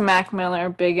big into Mac Miller.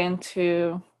 Big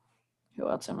into who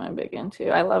else am I big into?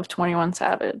 I love 21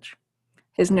 Savage.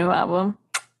 His new album,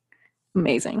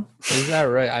 amazing. Is that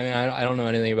right? I mean, I don't know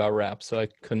anything about rap, so I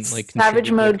couldn't like Savage contribute to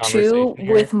the Mode 2 conversation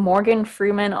here. with Morgan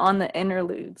Freeman on the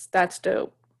interludes. That's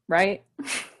dope, right?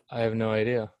 I have no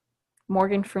idea.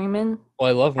 Morgan Freeman Well,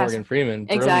 I love has Morgan Freeman,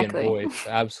 brilliant exactly. voice,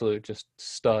 absolute just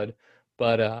stud.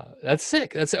 But that's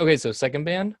sick. That's okay. So second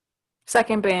band,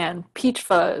 Second band, Peach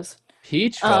Fuzz.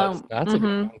 Peach Fuzz. That's a good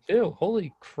Mm-hmm. one too.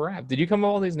 Holy crap! Did you come up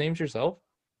with all these names yourself?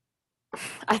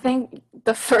 I think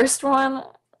the first one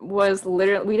was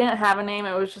literally we didn't have a name.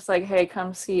 It was just like, hey,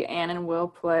 come see Ann and Will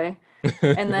play.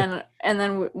 And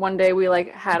then one day we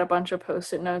like had a bunch of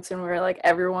post-it notes and we were like,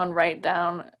 everyone write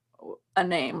down a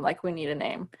name. Like we need a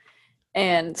name.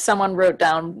 And someone wrote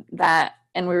down that,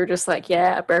 and we were just like,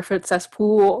 yeah, Barefoot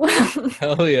Cesspool.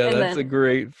 Hell yeah, And that's a then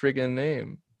great freaking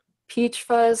name. Peach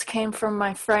Fuzz came from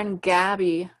my friend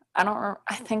Gabby. I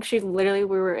think she literally,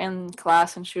 we were in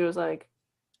class and she was like,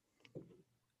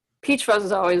 Peach Fuzz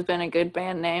has always been a good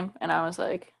band name. And I was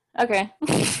like, okay.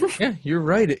 Yeah, you're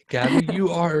right, Gabby. You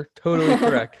are totally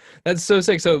correct. That's so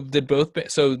sick. So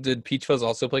did Peach Fuzz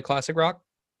also play classic rock?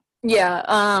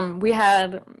 Yeah, we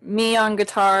had me on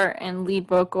guitar and lead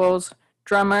vocals,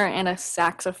 drummer, and a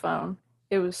saxophone.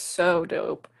 It was so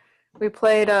dope. We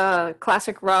played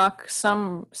classic rock,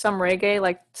 some reggae,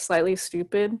 like Slightly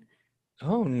Stupid.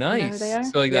 Oh, You know who they nice. are?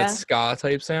 So like that Yeah. ska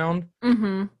type sound.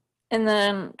 Mm-hmm. And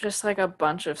then just like a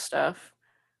bunch of stuff.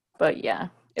 But yeah,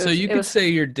 it So was you it could was say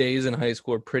your days in high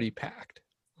school are pretty packed.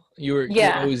 You're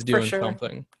yeah, always for doing sure.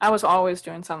 something. I was always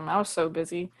doing something. I was so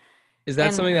busy. Is that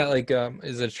And something that like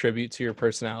is a tribute to your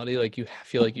personality? Like you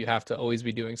feel like you have to always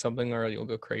be doing something or you'll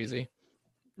go crazy?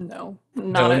 no, not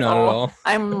No, at not at all. all.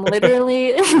 I'm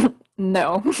literally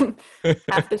no.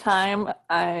 Half the time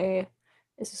I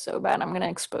this is so bad. I'm gonna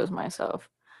expose myself.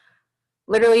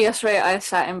 Literally yesterday I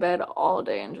sat in bed all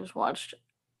day and just watched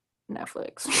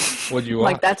Netflix. What'd you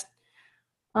Like watch? that's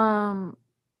um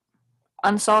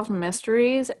Unsolved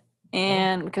Mysteries Oh,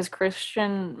 and because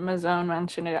Christian Mazone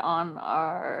mentioned it on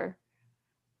our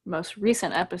most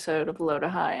recent episode of Low to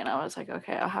High and I was like,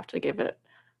 okay, I'll have to give it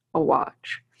a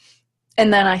watch.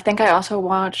 And then I think I also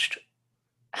watched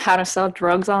How to Sell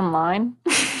Drugs Online.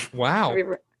 Have wow. you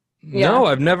ever, yeah. No,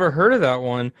 I've never heard of that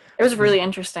one. It was Is really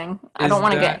interesting. I don't is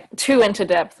want to that get too into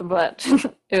depth, but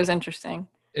it was interesting.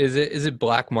 is it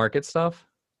black market stuff?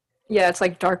 Yeah, it's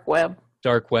like dark web.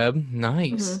 Dark web. Hmm.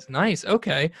 Nice. Nice.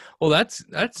 Okay. Well, that's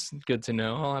good to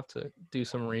know. I'll have to do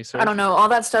some I don't research. know. All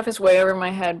that stuff is way over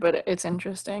my head, but it's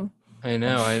interesting. I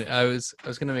know. I was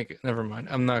gonna make it. Never mind.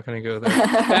 I'm not gonna go there.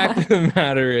 Fact of the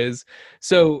matter is,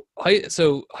 so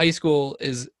high school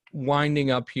is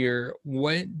winding up here.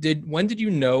 When did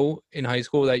you know in high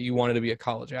school that you wanted to be a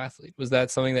college athlete? Was that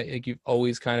something that like you've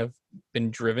always kind of been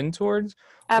driven towards,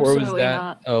 or was Absolutely that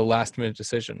not. a last minute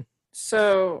decision?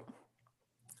 So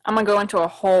I'm gonna go into a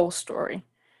whole story.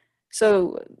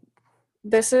 So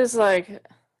this is like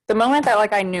the moment that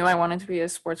like I knew I wanted to be a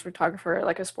sports photographer,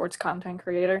 like a sports content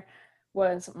creator,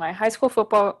 was my high school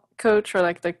football coach or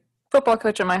like the football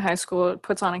coach at my high school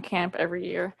puts on a camp every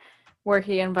year where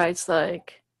he invites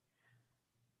like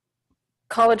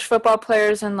college football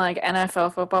players and like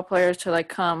NFL football players to like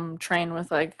come train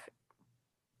with like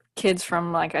kids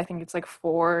from like I think it's like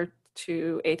 4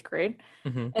 to 8th grade.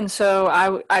 Hmm. And so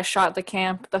I shot the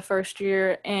camp the first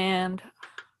year, and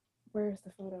where's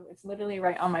the photo? It's literally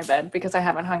right on my bed because I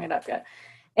haven't hung it up yet.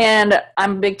 And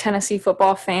I'm a big Tennessee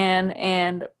football fan,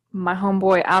 and my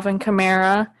homeboy Alvin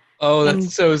Kamara Oh, that's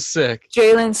and so sick.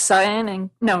 Jalen Sutton and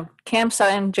no Cam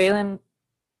Sutton, Jalen,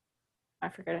 I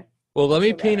forget it. Well, let I'm me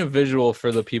so bad paint at a it. visual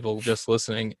for the people just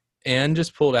listening. And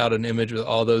just pulled out an image with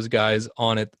all those guys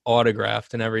on it,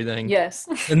 autographed and everything. Yes.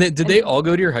 And did they And all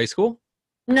go to your high school?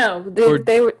 no, Or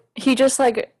they were. He just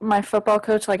like my football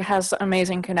coach like has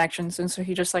amazing connections, and so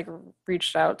he just like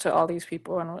reached out to all these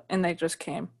people, and they just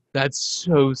came. that's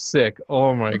so sick.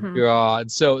 Oh my Hmm.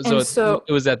 God. So And so,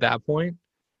 it was at that point?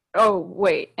 oh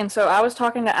wait, and so I was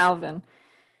talking to Alvin,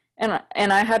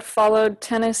 and I had followed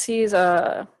Tennessee's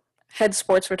head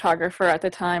sports photographer at the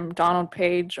time, Donald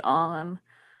Page, on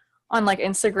like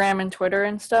Instagram and Twitter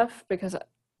and stuff because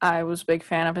I was a big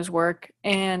fan of his work,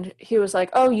 and he was like,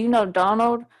 "Oh, you know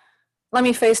Donald? Let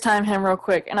me FaceTime him real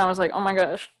quick." And I was like, "Oh my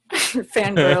gosh,"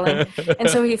 fangirling. And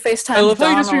so he I FaceTimes love how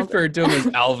you just Donald. referred to him as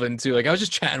Alvin too. Like I was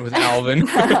just chatting with Alvin.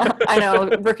 I know,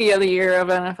 rookie of the year of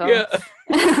NFL.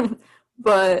 Yeah.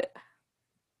 But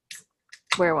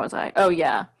where was I? Oh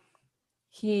yeah.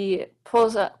 He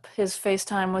pulls up his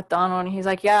FaceTime with Donald, and he's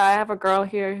like, "Yeah, I have a girl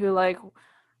here who like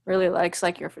really likes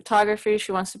like your photography.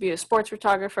 She wants to be a sports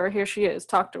photographer. Here she is.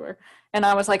 Talk to her." And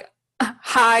I was like,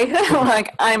 "Hi,"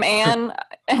 like I'm Anne.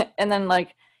 And then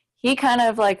like he kind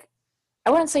of like I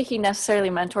wouldn't say he necessarily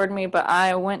mentored me, but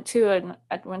I went to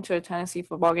a Tennessee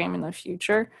football game in the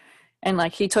future, and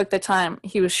like he took the time.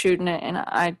 He was shooting it, and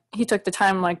I he took the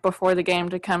time like before the game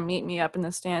to come meet me up in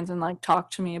the stands and like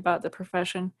talk to me about the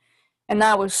profession, and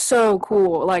that was so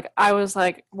cool. Like I was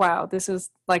like, wow, this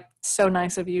is like so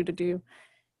nice of you to do.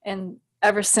 And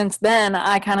ever since then,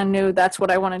 I kind of knew that's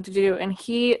what I wanted to do. And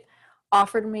he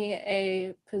offered me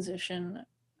a position,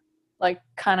 like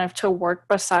kind of to work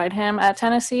beside him at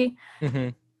Tennessee. Hmm.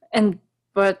 And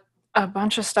but a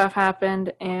bunch of stuff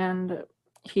happened, and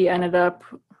he ended up,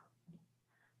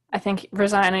 I think,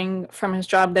 resigning from his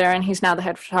job there, and he's now the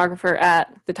head photographer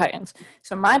at the Titans.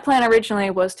 So my plan originally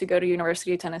was to go to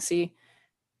University of Tennessee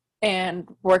and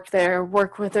work there,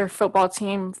 work with their football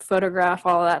team, photograph,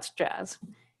 all that jazz.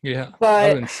 Yeah. That would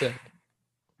have But been sick.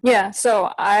 yeah,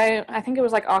 so I think it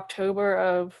was like October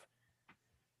of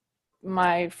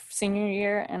my senior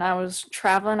year, and I was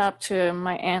traveling up to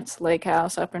my aunt's lake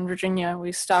house up in Virginia.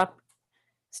 We stayed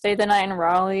the night in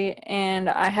Raleigh, and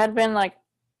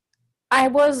I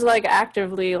was like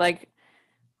actively like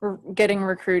getting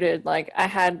recruited. Like I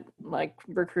had like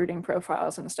recruiting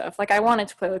profiles and stuff. Like I wanted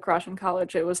to play lacrosse in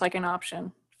college. It was like an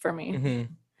option for me. Hmm.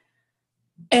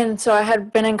 And so I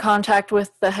had been in contact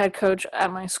with the head coach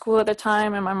at my school at the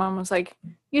time, and my mom was like,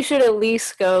 "You should at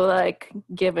least go like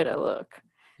give it a look."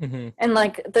 Hmm. And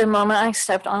like the moment I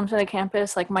stepped onto the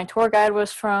campus, like my tour guide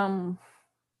was from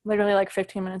literally like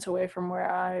 15 minutes away from where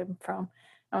I'm from.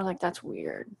 I was like, "That's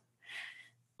weird."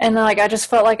 And then, like I just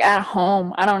felt like at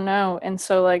home. I don't know. And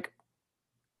so like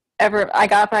ever I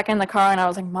got back in the car and I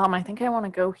was like, "Mom, I think I want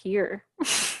to go here."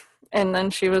 And then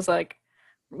she was like,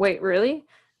 "Wait, really?"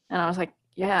 And I was like,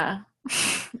 "Yeah."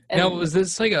 Now, And was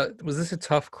this a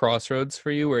tough crossroads for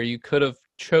you where you could have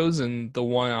chosen the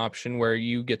one option where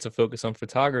you get to focus on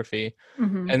photography,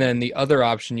 mhm. and then the other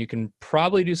option you can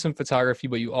probably do some photography,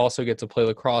 but you also get to play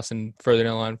lacrosse and further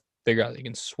down the line figure out that you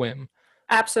can swim.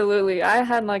 Absolutely. I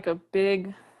had like a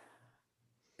big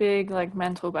like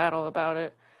mental battle about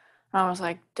it. I was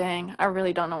like, dang, I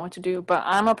really don't know what to do. But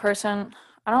I'm a person,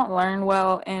 I don't learn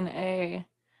well in a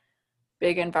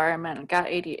big environment. Got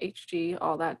ADHD,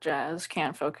 all that jazz,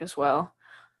 can't focus well.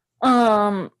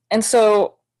 And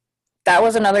so that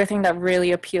was another thing that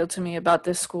really appealed to me about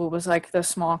this school was like the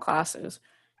small classes.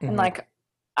 And Hmm. like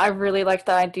I really liked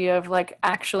the idea of like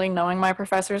actually knowing my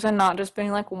professors and not just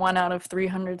being like one out of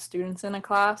 300 students in a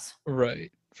class.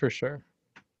 Right, for sure.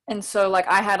 And so like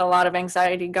I had a lot of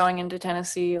anxiety going into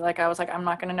Tennessee. Like I was like, I'm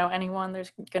not gonna know anyone.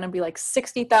 There's gonna be like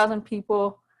 60,000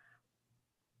 people.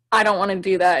 I don't want to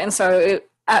do that. And so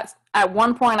at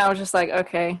one point I was just like,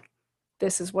 okay,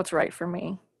 this is what's right for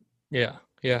me. Yeah,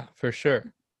 yeah, for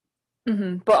sure.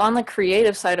 But on the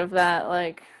creative side of that,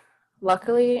 like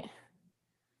luckily,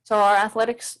 so our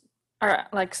athletics, our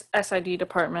like SID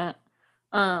department,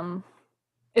 um,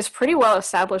 is pretty well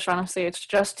established. Honestly, it's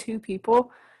just 2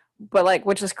 people, but like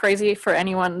which is crazy for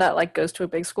anyone that like goes to a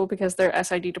big school because their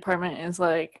SID department is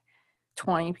like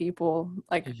 20 people,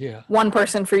 like Yeah. one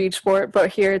person for each sport, but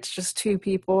here it's just 2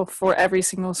 people for every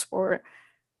single sport.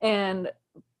 And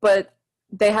but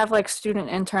they have like student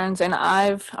interns, and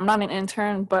I'm not an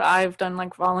intern, but I've done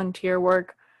like volunteer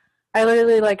work. I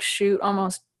literally like shoot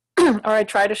almost or I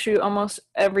try to shoot almost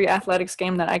every athletics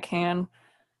game that I can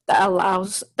that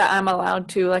I'm allowed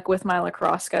to, like with my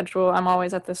lacrosse schedule. I'm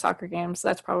always at the soccer games.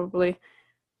 That's probably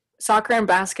soccer and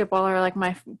basketball are like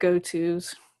my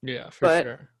go-tos. Yeah, for But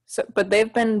sure. but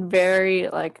they've been very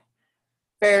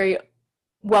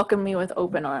welcome me with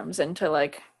open arms into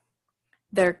like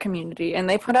their community, and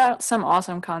they put out some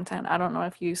awesome content. I don't know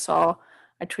if you saw,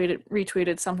 I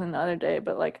retweeted something the other day,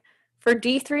 but like for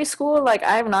D3 school, like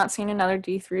I have not seen another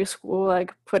D3 school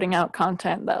like putting out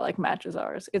content that like matches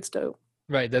ours. It's dope.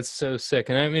 Right, that's so sick.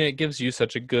 And I mean, it gives you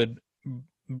such a good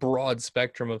broad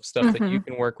spectrum of stuff that you Mhm.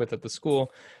 can work with at the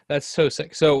school. That's so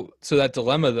sick. So that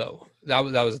dilemma though, that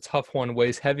was a tough one,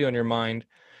 weighs heavy on your mind.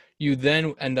 You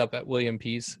then end up at William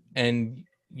Peace and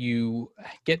you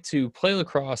get to play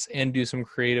lacrosse and do some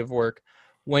creative work.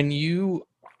 When you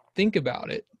think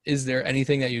about it, is there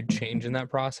anything that you'd change in that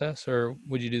process, or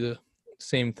would you do the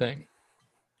same thing?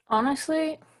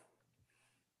 Honestly,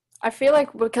 I feel like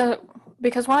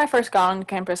because when I first got on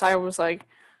campus, I was like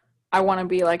I want to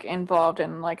be like involved,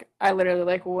 and like I literally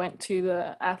like went to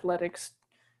the athletics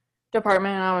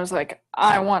department and I was like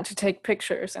I want to take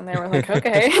pictures, and they were like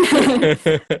okay.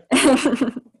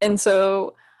 And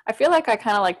so I feel like I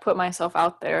kind of like put myself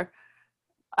out there.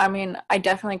 I mean, I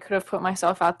definitely could have put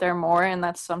myself out there more, and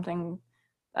that's something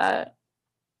that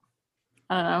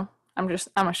I don't know.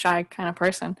 I'm a shy kind of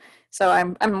person. So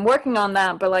I'm working on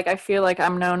that, but like I feel like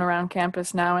I'm known around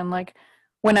campus now, and like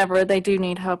whenever they do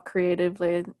need help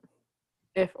creatively,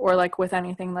 if or like with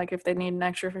anything, like if they need an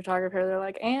extra photographer, they're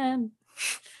like, and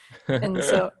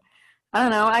so I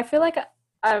don't know. I feel like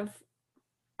I've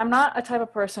I'm not a type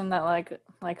of person that like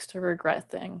likes to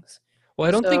regret things. Well,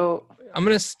 I don't think So, I'm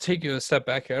gonna take you a step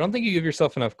back here. I don't think you give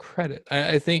yourself enough credit.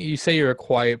 I think you say you're a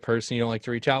quiet person, you don't like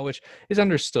to reach out, which is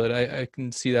understood. I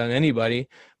can see that in anybody,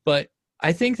 but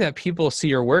I think that people see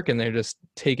your work and they're just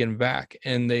taken back,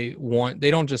 and they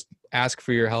don't just ask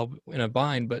for your help in a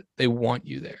bind, but they want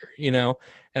you there, you know?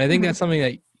 And I think mhm. that's something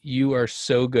that you are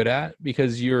so good at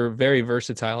because you're very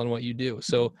versatile in what you do.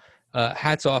 So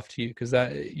hats off to you because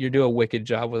that you do a wicked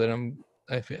job with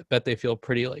it. Bet they feel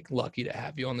pretty like lucky to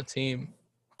have you on the team.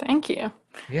 Thank you.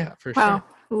 Yeah, for sure. Wow,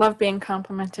 love being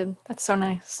complimented. That's so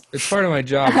nice. It's part of my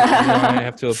job because I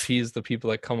have to appease the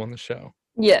people that come on the show.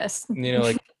 Yes.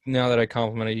 Like now that I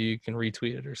complimented you, you can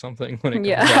retweet it or something when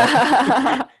it comes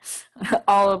out. Yeah.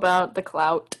 All about the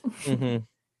clout. hmm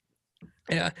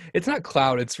Yeah, it's not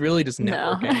cloud. It's really just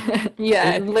No. networking.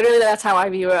 Yeah, It, literally that's how I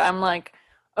view it. I'm like,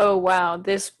 "Oh wow,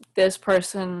 this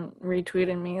person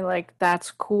retweeted me. Like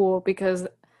that's cool because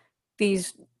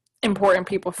these important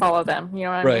people follow them." You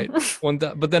know what I right.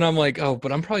 mean? But then I'm like, oh,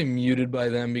 but I'm probably muted by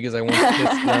them because I once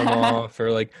pissed them off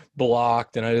or like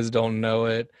blocked, and I just don't know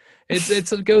it.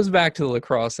 It goes back to the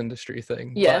lacrosse industry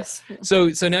thing. But Yes. so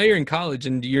now you're in college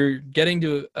and you're getting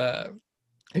to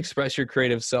express your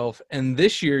creative self. And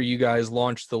this year, you guys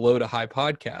launched the Low to High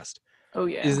podcast. Oh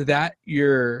yeah. Is that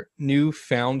your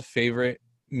newfound favorite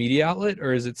media outlet,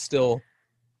 or is it still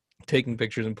taking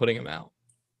pictures and putting them out?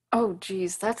 Oh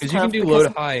geez, that's Because you can tough do Low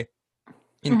because to High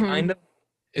in mhm. kind of,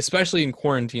 especially in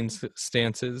quarantine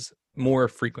stances, more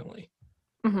frequently.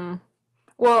 Mhm.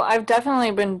 Well, I've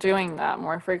definitely been doing that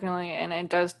more frequently, and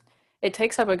it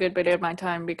takes up a good bit of my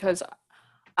time because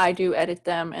I do edit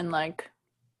them, and like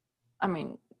I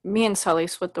mean, me and Sully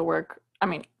split the work. I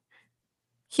mean,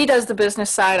 he does the business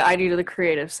side, I do the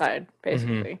creative side, hmm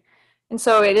basically. And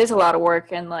so it is a lot of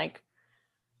work, and like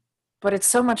but it's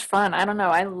so much fun. I don't know.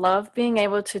 I love being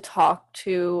able to talk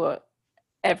to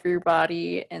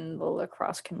everybody in the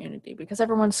lacrosse community because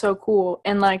everyone's so cool,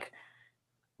 and like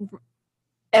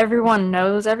everyone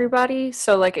knows everybody,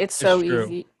 so like it's It's so true.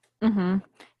 easy. Mhm.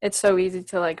 It's so easy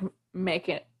to like make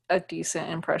it a decent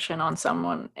impression on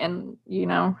someone, and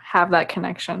have that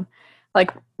connection.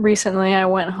 Like recently I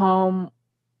went home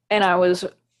and at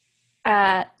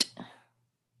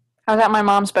I was at my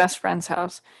mom's best friend's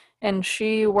house, and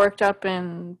she worked up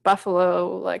in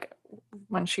Buffalo like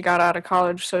when she got out of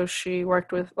college, so she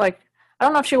worked with like I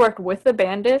don't know if she worked with the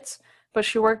Bandits, but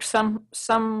she worked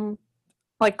some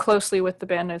like closely with the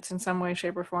Bandits in some way,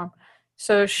 shape, or form.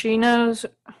 So she knows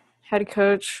head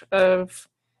coach of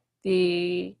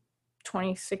the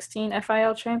 2016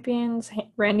 FIL champions,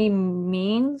 Randy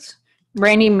Mearns.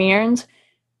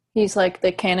 He's like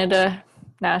the Canada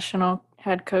national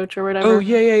head coach or Oh whatever.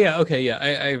 yeah. Okay, yeah.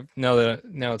 I know that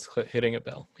now it's hitting a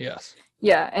bell. Yes.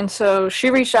 Yeah, and so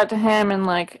she reached out to him, and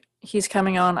like he's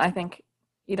coming on, I think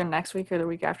either next week or the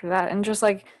week after that, and just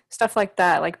like stuff like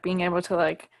that, like being able to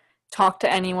like talk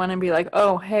to anyone and be like,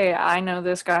 oh, hey, I know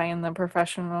this guy in the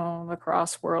professional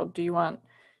lacrosse world. Do you want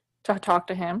to talk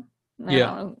to him? And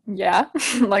Yeah. I was, yeah,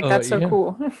 like Oh, that's so yeah.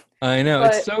 cool. I know.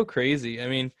 It's But so crazy. I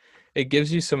mean, it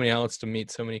gives you so many outlets to meet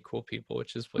so many cool people,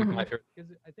 which is like my mhm. favorite.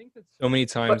 Because I think that so many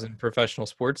times But in professional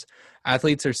sports,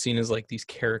 athletes are seen as like these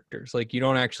characters. Like you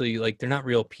don't actually like they're not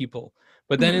real people.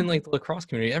 But then in mhm. like the lacrosse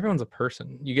community, everyone's a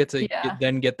person. You get to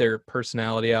Yeah. get their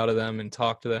personality out of them and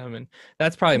talk to them, and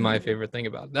that's probably my Mhm. favorite thing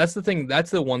about it. That's the thing.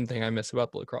 That's the one thing I miss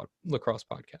about the lacrosse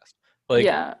podcast. Like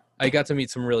Yeah. I got to meet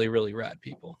some really really rad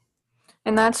people.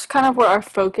 And that's kind of where our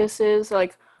focus is.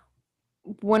 Like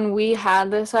when we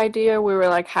had this idea, we were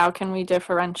like, how can we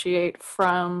differentiate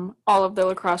from all of the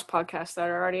lacrosse podcasts that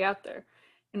are already out there?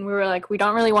 And we were like, we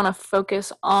don't really want to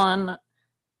focus on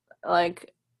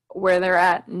like where they're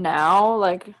at now.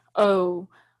 Like, oh,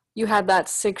 you had that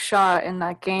sick shot in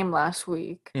that game last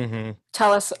week. Hmm.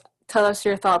 Tell us tell us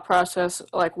your thought process,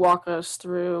 like walk us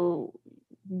through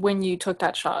when you took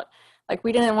that shot. Like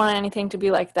we didn't want anything to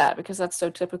be like that because that's so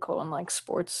typical in like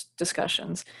sports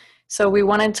discussions. So we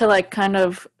wanted to like kind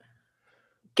of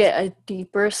get a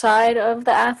deeper side of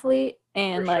the athlete For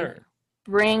and like sure.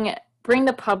 bring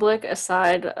the public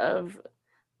aside of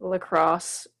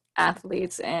lacrosse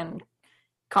athletes and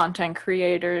content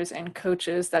creators and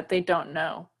coaches that they don't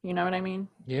know. You know what I mean?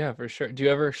 Yeah, for sure. Do you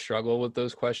ever struggle with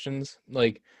those questions,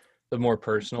 like the more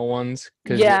personal ones,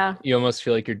 because Yeah, you almost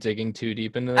feel like you're digging too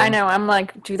deep into I them? know. I'm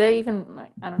like, do they even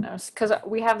like I don't know, because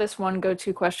we have this one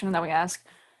go-to question that we ask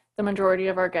the majority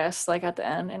of our guests like at the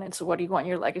end, and it's what do you want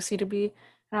your legacy to be?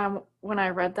 And when I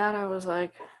read that, I was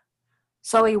like,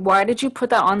 Sully, why did you put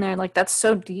that on there? Like that's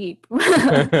so deep.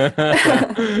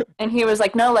 And he was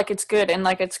like, no, like it's good, and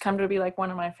like it's come to be like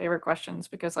one of my favorite questions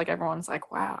because like everyone's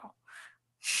like, wow,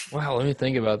 Wow, let me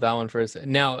think about that one for a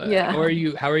second. Now, yeah.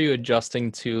 how are you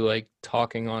adjusting to like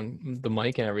talking on the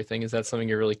mic and everything? Is that something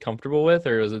you're really comfortable with,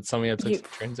 or is it something that took You some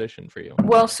transition for you?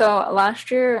 well, so last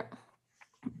year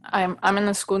I'm in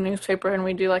the school newspaper and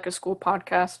we do like a school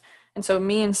podcast. And so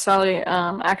me and Sully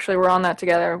actually were on that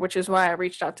together, which is why I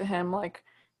reached out to him like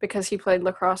because he played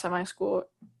lacrosse at my school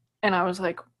and I was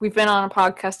like we've been on a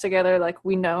podcast together, like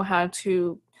we know how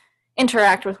to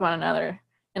interact with one another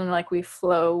and like we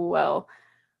flow well.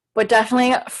 But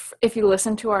definitely if you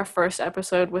listen to our first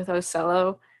episode with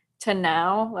Ocello to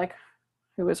now, like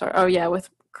who was our oh yeah, with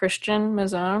Christian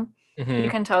Mazzone, you Hmm.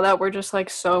 can tell that we're just like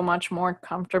so much more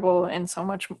comfortable and so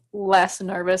much less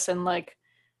nervous and like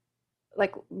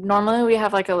normally we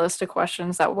have like a list of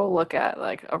questions that we'll look at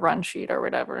like a run sheet or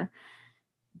whatever,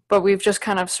 but we've just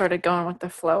kind of started going with the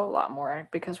flow a lot more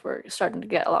because we're starting to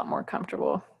get a lot more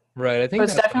comfortable. Right. I So think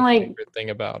it's that's my definitely favorite thing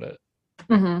about it.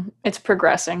 it's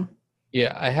progressing.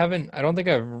 Yeah, I don't think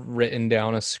I've written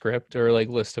down a script or like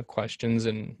list of questions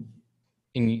in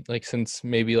like since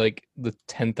maybe like the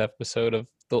 10th episode of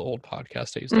the old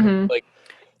podcast I used to have. Hmm. Like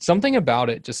something about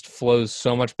it just flows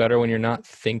so much better when you're not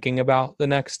thinking about the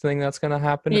next thing that's going to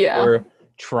happen Yeah. or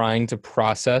trying to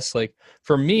process. Like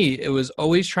for me, it was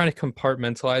always trying to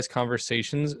compartmentalize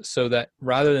conversations so that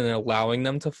rather than allowing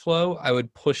them to flow, I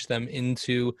would push them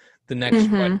into the next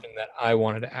Hmm. question that I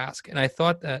wanted to ask. And I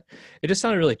thought that it just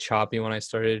sounded really choppy when I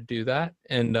started to do that.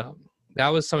 And that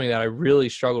was something that I really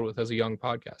struggled with as a young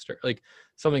podcaster. Like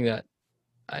something that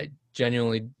I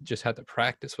genuinely just had to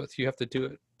practice with. You have to do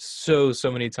it so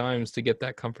many times to get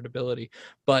that comfortability.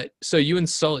 But so you and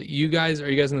Sully, are you guys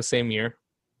in the same year?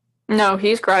 No,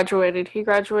 he's graduated. He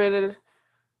graduated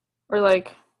or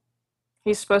like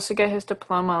he's supposed to get his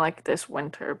diploma like this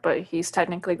winter, but he's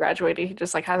technically graduated. He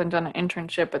just like hasn't done an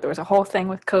internship, but there was a whole thing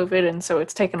with COVID, and so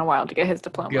it's taken a while to get his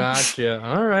diploma. Gotcha.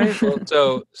 All right.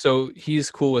 Well, so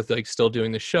he's cool with like still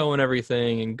doing the show and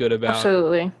everything and good about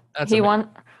Absolutely. that's He amazing. won.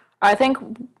 I think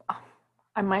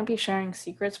I might be sharing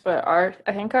secrets, but I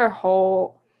think our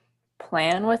whole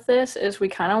plan with this is we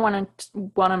kind of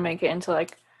want to make it into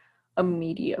like a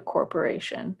media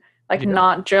corporation. Like Yeah.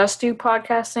 not just do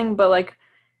podcasting, but like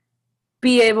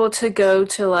be able to go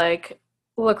to like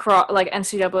lacrosse like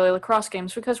NCAA lacrosse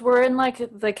games because we're in like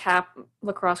the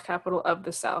lacrosse capital of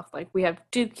the South. Like we have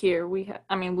Duke here.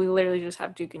 I mean we literally just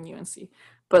have Duke and UNC.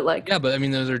 But like Yeah, but I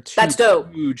mean those are that's two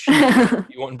dope. huge D1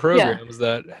 Yeah. programs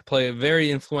that play a very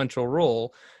influential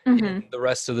role in Hmm. the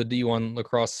rest of the D1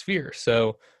 lacrosse sphere.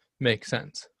 So makes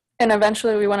sense. And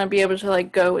eventually we want to be able to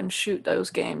like go and shoot those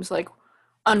games like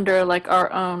under like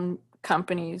our own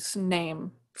company's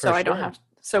name. For sure.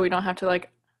 So we don't have to like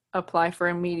apply for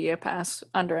a media pass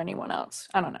under anyone else.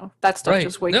 I don't know. That stuff Right.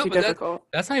 just way No, too but difficult.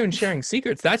 that's not even sharing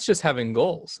secrets. That's just having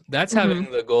goals. That's Hmm.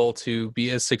 having the goal to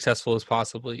be as successful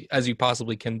as you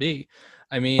possibly can be.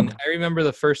 I mean, I remember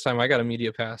the first time I got a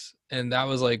media pass, and that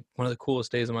was like one of the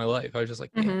coolest days of my life. I was just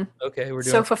like, damn, Hmm. okay, we're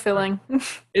So doing fulfilling.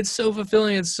 it's so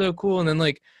fulfilling, it's so cool. And then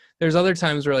like there's other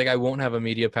times where like I won't have a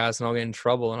media pass and I'll get in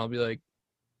trouble and I'll be like,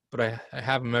 but I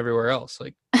have them everywhere else.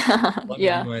 Like let me do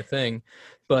Yeah. my thing.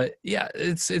 But yeah,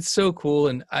 it's so cool,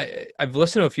 and I've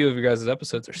listened to a few of your guys'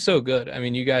 episodes. They're so good. I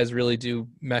mean, you guys really do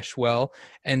mesh well,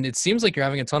 and it seems like you're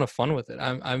having a ton of fun with it.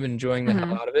 I'm enjoying the hell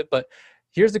Hmm. out of it. But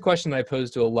here's the question that I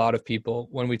pose to a lot of people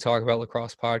when we talk about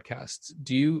lacrosse podcasts.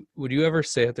 Would you ever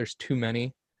say that there's too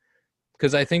many?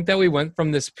 Because I think that we went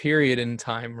from this period in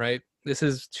time, right? This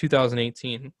is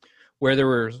 2018, where there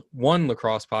was one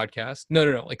lacrosse podcast. No,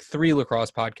 like three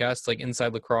lacrosse podcasts, like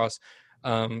Inside Lacrosse,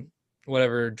 um,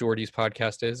 whatever Jordy's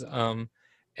podcast is,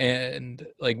 and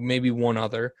like maybe one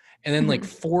other. And then like Hmm.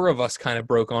 four of us kind of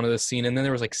broke onto the scene, and then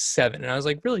there was like seven, and I was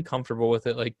like really comfortable with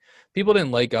it. Like people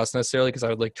didn't like us necessarily because I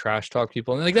would like trash talk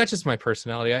people, and like that's just my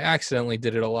personality. I accidentally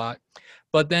did it a lot,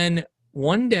 but then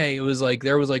one day it was like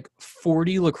there was like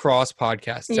 40 lacrosse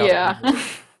podcasts out Yeah. there.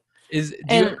 Do you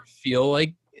ever And feel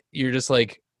like you're just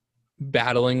like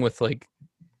battling with like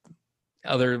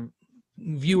other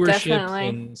viewerships definitely.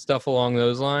 and stuff along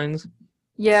those lines?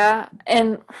 Yeah.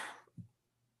 And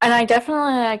I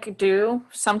definitely like do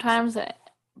sometimes,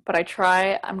 but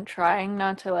I'm trying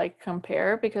not to like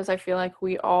compare because I feel like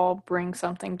we all bring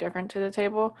something different to the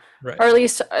table. Right. Or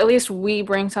at least we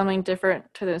bring something different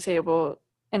to the table,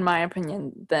 in my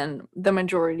opinion, than the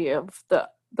majority of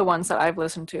the ones that I've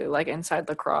listened to, like Inside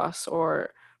Lacrosse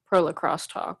or Pro Lacrosse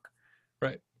Talk.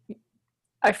 Right.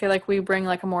 I feel like we bring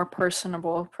like a more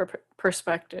personable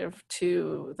perspective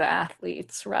to the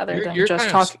athletes rather than You're just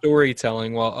kind of talk.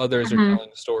 storytelling while others are Mhm.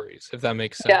 telling stories, if that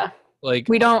makes sense. Yeah. Like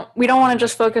We don't want to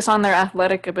just focus on their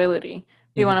athletic ability.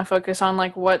 We mhm. want to focus on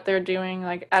like what they're doing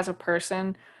like as a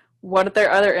person, what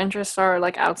their other interests are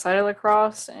like outside of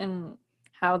lacrosse, and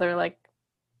how they're like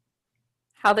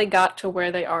how they got to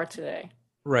where they are today.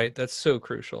 Right, that's so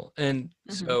crucial. And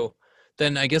Hmm. so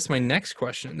then I guess my next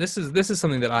question, this is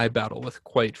something that I battle with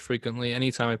quite frequently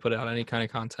anytime I put out any kind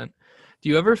of content. Do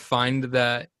you ever find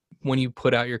that when you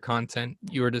put out your content,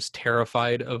 you are just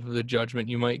terrified of the judgment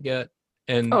you might get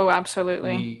and Oh,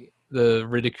 absolutely. the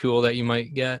ridicule that you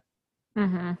might get?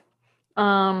 Hmm.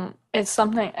 It's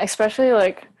something, especially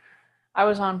like I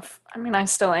mean, I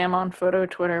still am on photo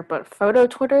Twitter, but photo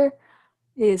Twitter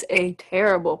is a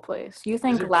terrible place. You Is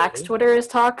think it Lax really? Twitter is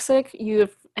toxic? You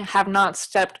have not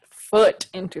stepped foot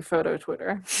into photo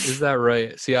Twitter. Is that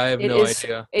right? See, I have It no is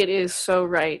idea. it is so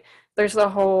right. There's the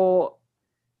whole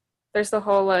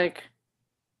like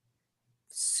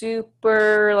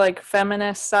super like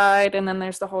feminist side, and then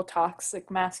there's the whole toxic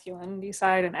masculinity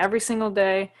side, and every single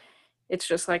day it's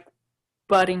just like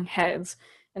butting heads.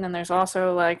 And then there's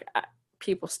also like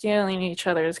people stealing each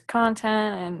other's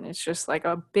content, and it's just like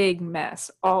a big mess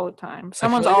all the time. I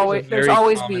feel like there's a There's very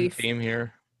always common beef. theme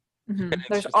here, and it's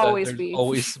There's just that always there's beef.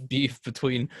 always beef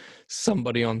between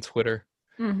somebody on Twitter.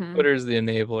 Hmm. Twitter's the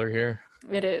enabler here.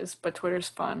 It is, but Twitter's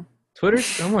fun. Twitter's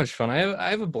so much fun. I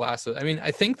have a blast with it. I mean,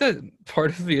 I think that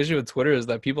part of the issue with Twitter is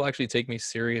that people actually take me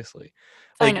seriously.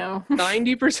 I Like know.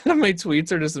 90% of my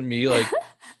tweets are just me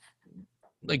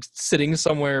like sitting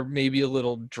somewhere, maybe a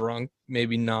little drunk,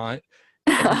 maybe not,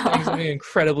 and saying something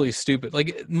incredibly stupid.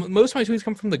 Like most of my tweets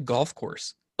come from the golf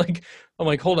course. Like I'm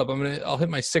like, hold up, I'll hit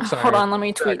my six Hold iron. on, let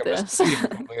me Crack, tweet I'm just this.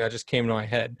 tweeting something that just came to my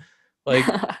head. Like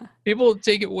people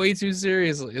take it way too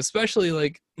seriously, especially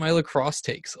like my lacrosse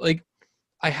takes. Like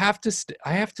I have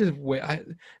to weigh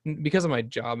because of my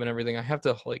job and everything. I have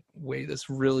to like weigh this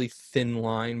really thin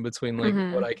line between like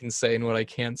what Hmm. I can say and what I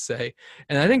can't say,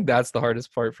 and I think that's the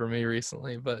hardest part for me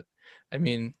recently. But I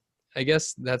mean, I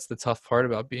guess that's the tough part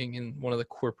about being in one of the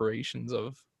corporations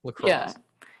of Yeah. lacrosse.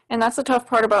 And that's the tough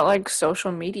part about like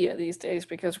social media these days,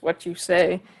 because what you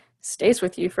say stays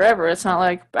with you forever. It's not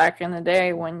like back in the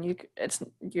day when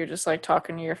you're just like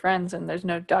talking to your friends and there's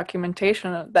no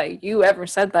documentation that you ever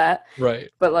said that. Right.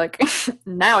 But like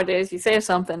nowadays you say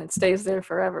something, it stays there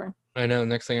forever. I know.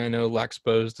 Next thing I know,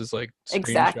 Laxposed is like screenshotting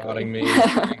Exactly. me and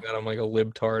saying that I'm like a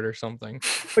libtard or something,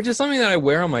 which is something that I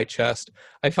wear on my chest.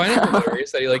 I find it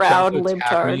hilarious that he like tries Proud to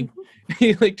attack libtard. me.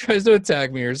 He like tries to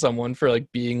attack me or someone for like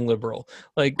being liberal.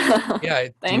 Like, yeah, dude,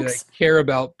 I Thanks. care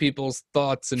about people's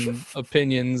thoughts and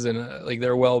opinions and like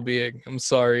their well-being. I'm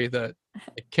sorry that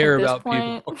I care At this about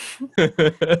point,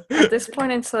 people. at this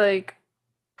point it's like,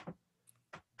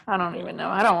 I don't even know.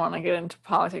 I don't want to get into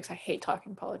politics. I hate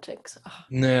talking politics. Ugh.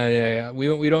 Yeah.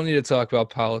 We don't need to talk about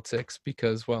politics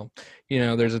because, well,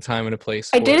 there's a time and a place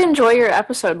for I did it. enjoy your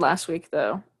episode last week,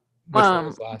 though. Which one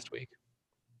was last week?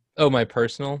 Oh, my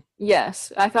personal?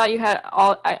 Yes, I thought you had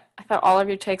all. I thought all of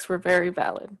your takes were very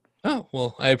valid. Oh,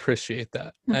 well, I appreciate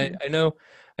that. Mhm.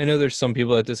 I know there's some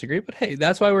people that disagree, but hey,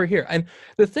 that's why we're here. And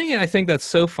the thing I think that's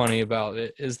so funny about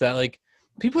it is that, like,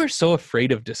 people are so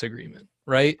afraid of disagreement,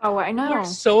 right? Oh, I People are know.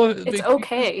 so It's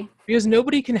okay. because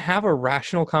nobody can have a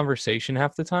rational conversation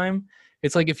half the time.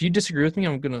 It's like, if you disagree with me,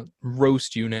 I'm gonna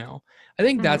roast you now. I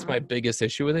think that's my biggest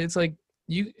issue with it. It's like,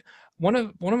 one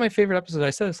of my favorite episodes,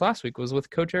 I said this last week, was with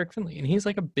Coach Eric Finley, and he's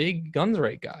like a big guns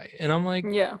right guy, and I'm like,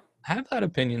 Yeah. have that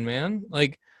opinion, man.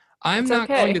 Like, I'm It's not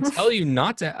okay. going to tell you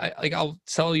not to. I'll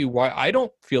tell you why I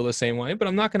don't feel the same way, but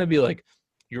I'm not going to be like,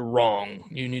 you're wrong,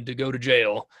 you need to go to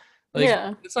jail. Like,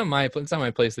 Yeah. it's not my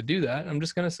place to do that. I'm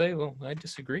just going to say, well, I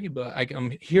disagree, but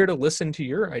I'm here to listen to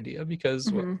your idea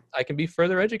because I can be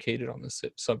further educated on this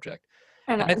subject.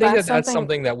 And I think that's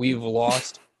something that we've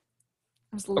lost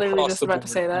I was literally just about to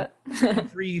say that.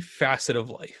 every facet of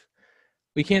life.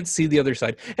 We can't see the other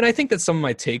side. And I think that some of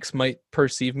my takes might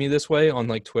perceive me this way on,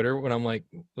 like, Twitter, when I'm like,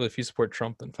 well, if you support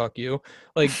Trump, then fuck you.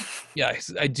 Like, yeah,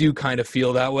 I do kind of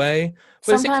feel that way.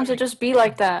 But Sometimes it just be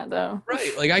like that, though.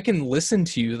 Right. Like, I can listen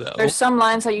to you, though. There's some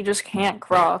lines that you just can't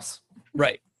cross.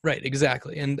 Right.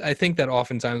 Exactly. And I think that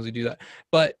oftentimes we do that.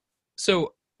 But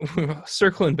so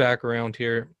circling back around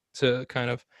here to kind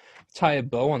of tie a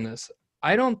bow on this,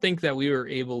 I don't think that we were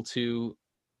able to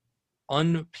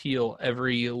unpeel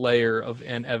every layer of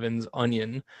Aunt Evan's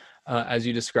onion, as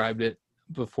you described it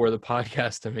before the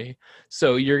podcast to me.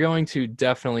 So you're going to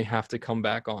definitely have to come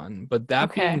back on. But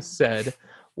that being said,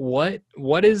 what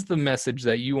is the message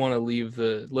that you want to leave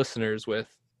the listeners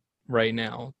with right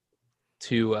now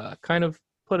to kind of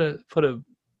put a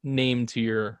name to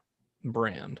your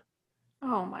brand?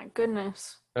 Oh my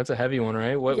goodness. That's a heavy one,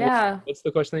 right? What's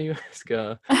the question that you ask?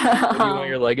 What do you want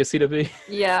your legacy to be?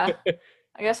 Yeah.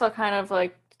 I guess I'll kind of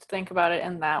like think about it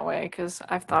in that way because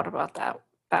I've thought about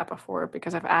that before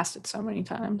because I've asked it so many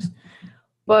times.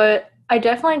 But I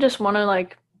definitely just want to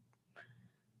like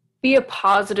be a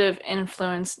positive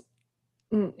influence,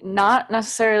 not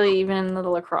necessarily even in the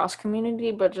lacrosse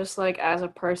community, but just like as a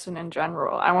person in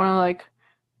general. I want to like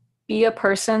be a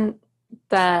person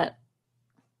that.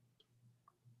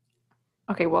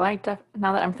 Okay, well,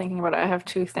 now that I'm thinking about it, I have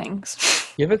two things.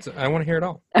 I want to hear it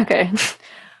all. Okay.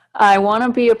 I want to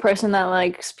be a person that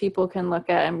likes people can look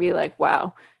at and be like,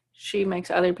 wow, she makes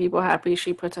other people happy.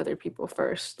 She puts other people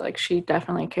first. Like, she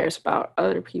definitely cares about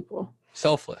other people.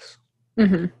 Selfless.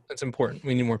 Mm-hmm. That's important.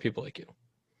 We need more people like you.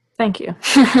 Thank you.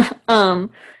 And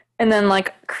then,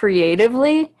 like,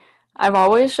 creatively, I've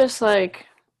always just, like,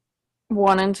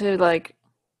 wanted to, like,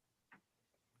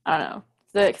 I don't know.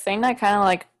 The thing that kind of,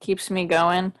 like, keeps me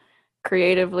going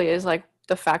creatively is, like,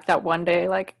 the fact that one day,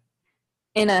 like,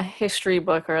 in a history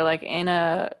book or like in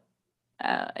a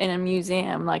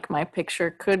museum, like my picture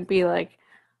could be like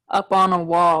up on a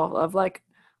wall of like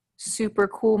super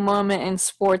cool moment in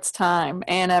sports time.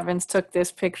 Ann Evans took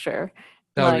this picture.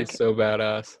 That would be so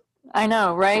badass. I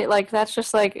know, right? Like that's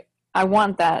just like I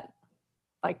want that.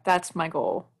 Like that's my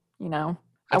goal, you know.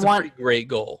 That's a pretty great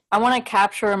goal. I want to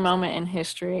capture a moment in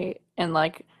history and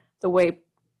like the way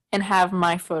and have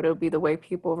my photo be the way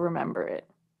people remember it.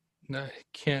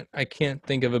 I can't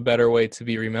think of a better way to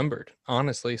be remembered,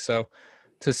 honestly. So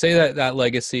to say that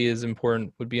legacy is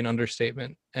important would be an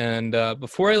understatement. And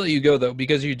before I let you go, though,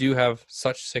 because you do have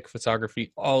such sick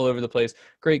photography all over the place,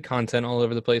 great content all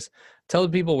over the place, tell the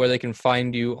people where they can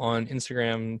find you on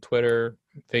Instagram, Twitter,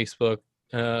 Facebook,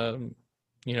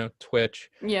 Twitch,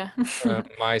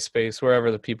 MySpace,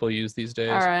 wherever the people use these days.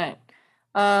 All right.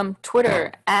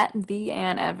 Twitter at the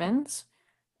Ann Evans,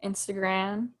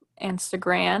 Instagram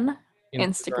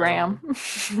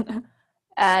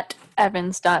at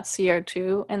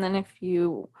evans.co2. And then if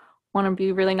you want to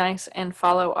be really nice and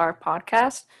follow our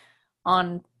podcast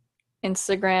on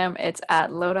Instagram, it's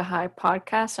at Low to High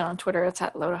Podcast, and on Twitter it's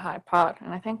at Low to High Pod.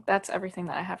 And I think that's everything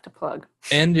that I have to plug.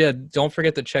 And yeah, don't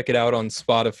forget to check it out on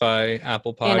Spotify,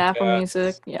 Apple Podcasts, and Apple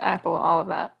Music, Apple, all of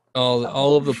that.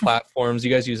 All of the platforms.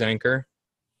 You guys use Anchor?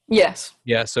 Yes.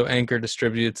 Yeah, so Anchor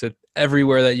distributes it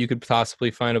everywhere that you could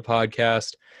possibly find a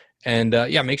podcast. And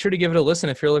make sure to give it a listen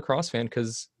if you're a lacrosse fan,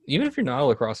 because even if you're not a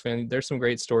lacrosse fan, there's some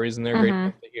great stories and they're great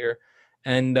to hear.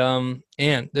 And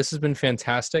Ann, this has been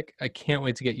fantastic. I can't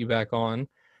wait to get you back on.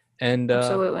 And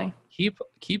absolutely.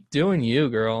 Keep doing you,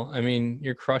 girl. I mean,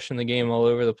 you're crushing the game all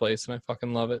over the place, and I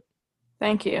fucking love it.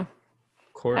 Thank you.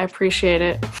 Of course. I appreciate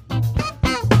it.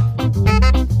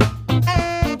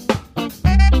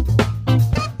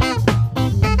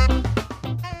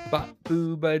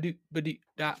 boo ba doo ba doo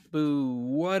da boo.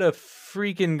 What a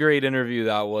freaking great interview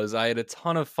that was. I had a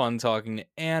ton of fun talking to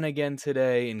Anne again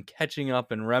today and catching up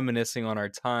and reminiscing on our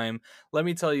time. Let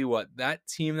me tell you what, that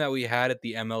team that we had at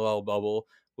the MLL bubble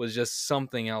was just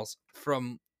something else.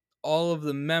 From all of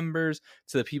the members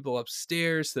to the people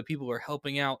upstairs to the people who are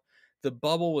helping out. The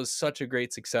bubble was such a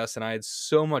great success and I had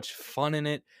so much fun in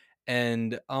it.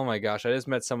 And oh my gosh, I just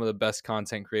met some of the best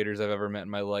content creators I've ever met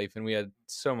in my life, and we had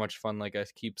so much fun, like I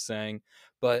keep saying.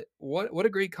 But what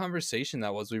a great conversation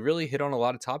that was. We really hit on a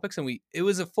lot of topics, and we it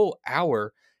was a full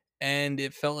hour, and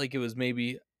it felt like it was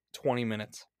maybe 20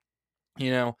 minutes.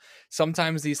 You know,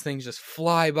 sometimes these things just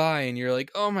fly by, and you're like,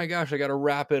 oh my gosh, I got to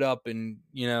wrap it up, and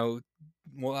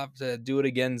we'll have to do it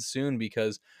again soon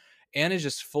because Anna's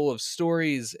just full of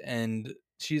stories, and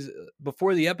she's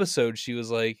before the episode she was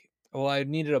like, well, I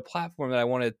needed a platform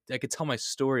that I could tell my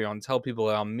story on, tell people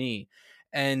about me.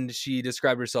 And she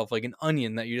described herself like an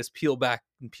onion that you just peel back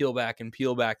and peel back and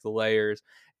peel back the layers.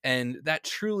 And that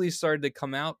truly started to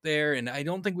come out there, and I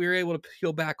don't think we were able to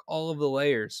peel back all of the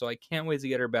layers, so I can't wait to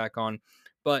get her back on.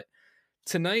 But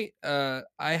tonight, I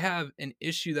have an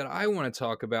issue that I want to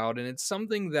talk about, and it's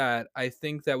something that I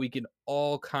think that we can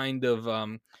all kind of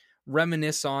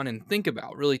reminisce on and think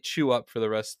about, really chew up for the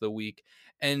rest of the week.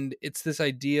 And it's this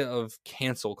idea of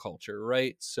cancel culture,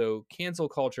 right? So, cancel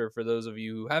culture, for those of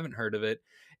you who haven't heard of it,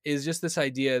 is just this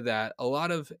idea that a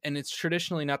lot of, and it's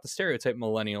traditionally not the stereotype,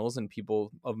 millennials and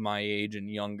people of my age and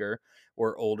younger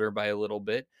or older by a little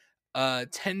bit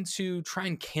tend to try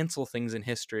and cancel things in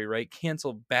history, right?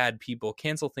 Cancel bad people,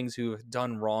 cancel things who have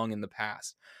done wrong in the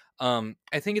past.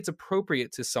 I think it's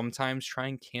appropriate to sometimes try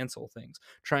and cancel things,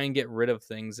 try and get rid of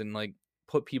things, and like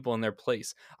put people in their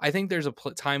place. I think there's a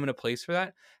time and a place for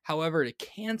that. However, to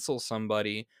cancel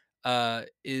somebody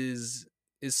is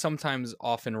sometimes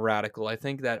often radical. I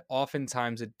think that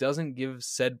oftentimes it doesn't give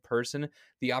said person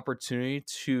the opportunity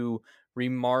to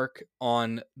remark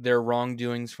on their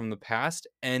wrongdoings from the past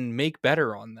and make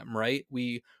better on them, right?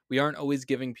 We aren't always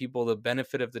giving people the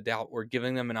benefit of the doubt or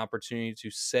giving them an opportunity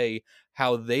to say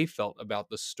how they felt about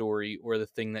the story or the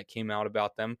thing that came out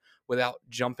about them without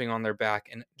jumping on their back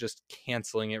and just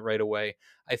canceling it right away.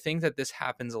 I think that this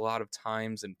happens a lot of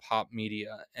times in pop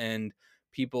media, and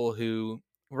people who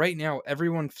right now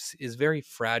everyone is very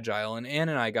fragile, and Anne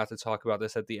and I got to talk about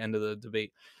this at the end of the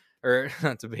debate, or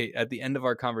not debate, at the end of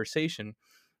our conversation.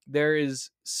 There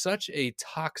is such a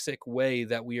toxic way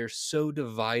that we are so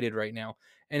divided right now,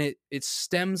 and it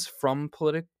stems from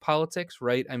politics,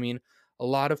 right? I mean, a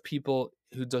lot of people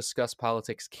who discuss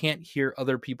politics can't hear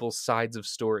other people's sides of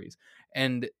stories,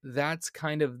 and that's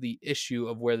kind of the issue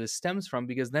of where this stems from,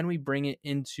 because then we bring it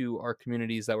into our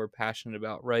communities that we're passionate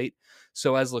about, right?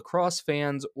 So as lacrosse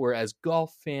fans or as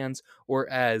golf fans or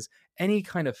as any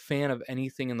kind of fan of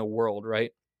anything in the world,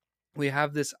 right, we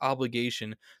have this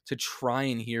obligation to try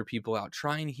and hear people out,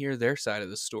 try and hear their side of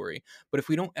the story. But if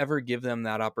we don't ever give them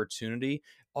that opportunity,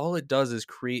 all it does is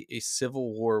create a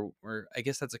civil war, or I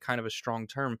guess that's a kind of a strong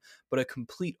term, but a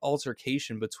complete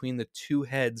altercation between the two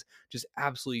heads, just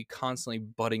absolutely constantly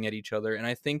butting at each other. And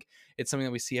I think it's something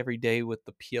that we see every day with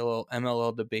the PLL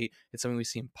MLL debate. It's something we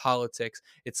see in politics.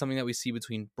 It's something that we see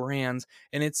between brands,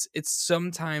 and it's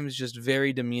sometimes just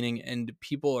very demeaning, and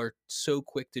people are so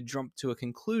quick to jump to a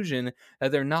conclusion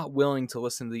that they're not willing to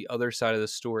listen to the other side of the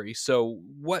story. So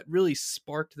what really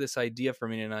sparked this idea for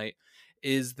me tonight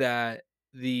is that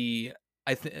the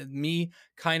me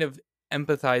kind of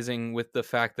empathizing with the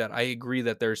fact that I agree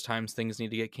that there's times things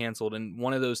need to get canceled, and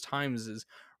one of those times is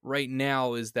right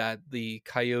now is that the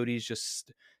Coyotes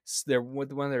just they're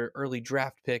with one of their early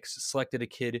draft picks selected a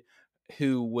kid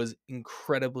who was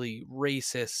incredibly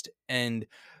racist and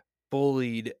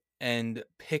bullied and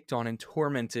picked on and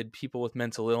tormented people with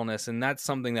mental illness, and that's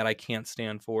something that I can't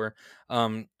stand for.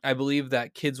 I believe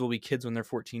that kids will be kids when they're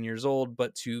 14 years old,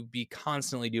 but to be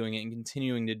constantly doing it and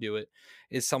continuing to do it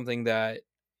is something that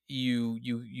you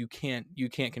can't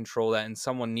control that, and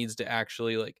someone needs to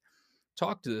actually like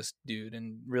talk to this dude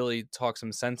and really talk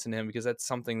some sense into him, because that's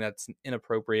something that's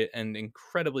inappropriate and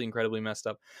incredibly messed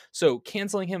up. So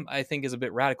canceling him, I think, is a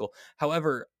bit radical.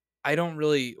 However, I don't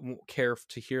really care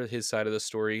to hear his side of the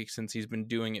story, since he's been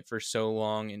doing it for so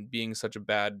long and being such a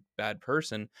bad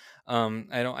person.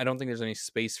 I don't think there's any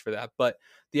space for that. But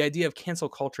the idea of cancel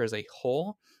culture as a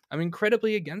whole, I'm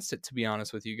incredibly against it, to be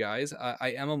honest with you guys.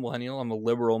 I am a millennial. I'm a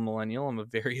liberal millennial. I'm a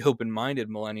very open-minded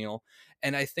millennial,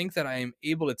 and I think that I am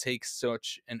able to take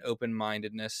such an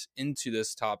open-mindedness into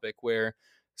this topic, where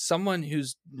someone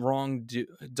who's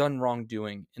done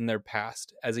wrongdoing in their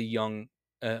past as a young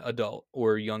adult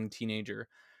or young teenager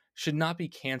should not be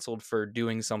canceled for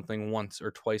doing something once or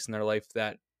twice in their life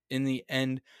that in the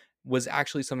end was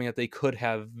actually something that they could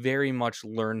have very much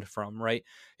learned from, right?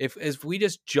 If we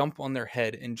just jump on their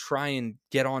head and try and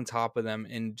get on top of them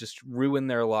and just ruin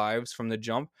their lives from the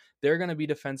jump, they're going to be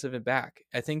defensive and back.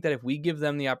 I think that if we give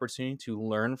them the opportunity to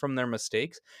learn from their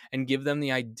mistakes and give them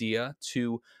the idea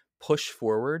to push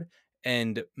forward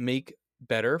and make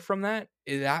better from that,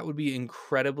 that would be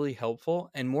incredibly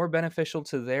helpful and more beneficial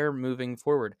to their moving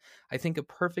forward. I think a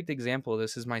perfect example of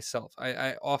this is myself.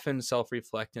 I often self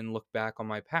reflect and look back on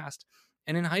my past.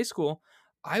 And in high school,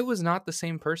 I was not the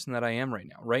same person that I am right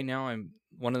now. Right now, I'm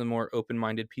one of the more open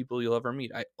minded people you'll ever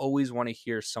meet. I always want to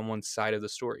hear someone's side of the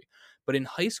story. But in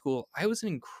high school, I was an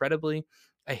incredibly,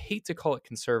 I hate to call it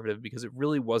conservative because it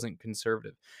really wasn't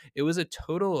conservative. It was a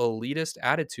total elitist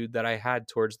attitude that I had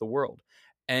towards the world.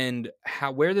 And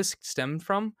how where this stemmed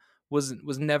from was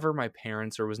never my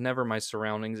parents or was never my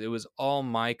surroundings. It was all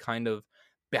my kind of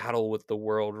battle with the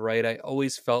world, right? I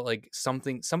always felt like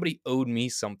somebody owed me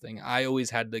something. I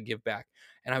always had to give back.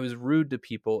 And I was rude to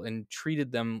people and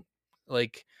treated them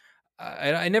like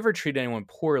I never treated anyone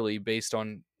poorly based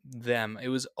on them. It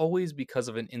was always because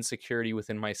of an insecurity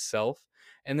within myself.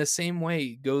 And the same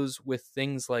way goes with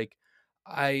things like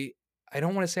I I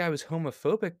don't want to say I was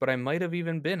homophobic, but I might have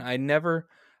even been. I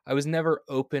was never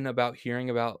open about hearing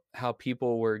about how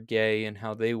people were gay and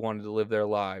how they wanted to live their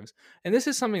lives. And this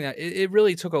is something that it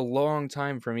really took a long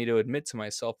time for me to admit to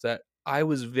myself that I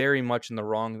was very much in the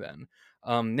wrong then.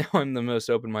 Now I'm the most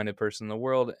open-minded person in the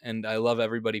world, and I love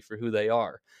everybody for who they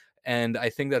are. And I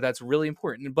think that that's really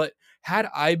important. But had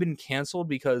I been canceled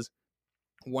because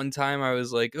one time I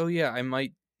was like, "Oh yeah, I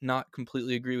might not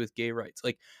completely agree with gay rights."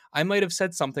 Like I might have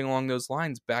said something along those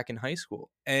lines back in high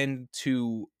school. And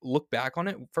to look back on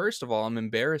it, first of all, I'm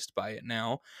embarrassed by it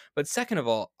now, but second of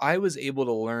all, I was able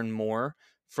to learn more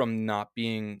from not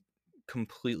being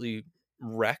completely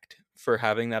wrecked for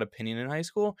having that opinion in high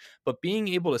school, but being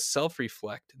able to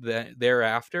self-reflect that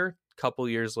thereafter, couple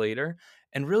years later,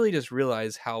 and really just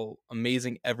realize how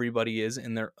amazing everybody is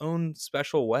in their own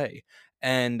special way.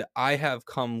 And I have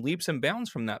come leaps and bounds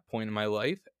from that point in my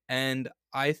life. And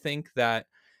I think that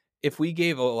if we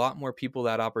gave a lot more people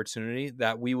that opportunity,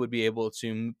 that we would be able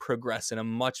to progress in a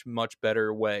much, much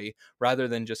better way rather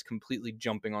than just completely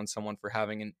jumping on someone for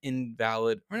having an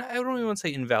invalid, or I don't even want to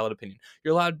say invalid opinion.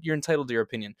 You're entitled to your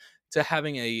opinion, to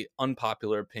having a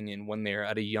unpopular opinion when they're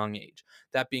at a young age.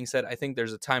 That being said, I think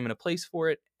there's a time and a place for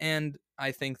it. And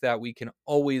I think that we can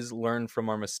always learn from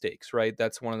our mistakes, right?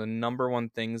 That's one of the number one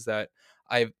things that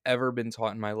I've ever been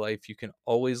taught in my life. You can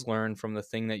always learn from the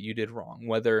thing that you did wrong,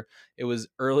 whether it was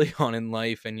early on in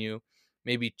life and you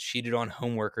maybe cheated on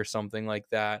homework or something like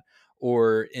that,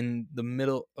 or in the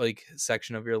middle like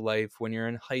section of your life when you're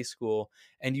in high school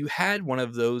and you had one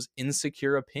of those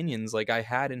insecure opinions like I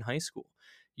had in high school.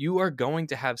 You are going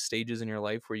to have stages in your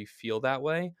life where you feel that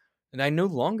way, and I no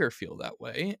longer feel that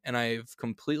way, and I've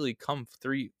completely come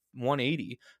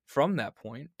 180 from that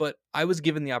point, but I was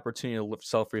given the opportunity to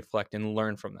self-reflect and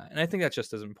learn from that, and I think that's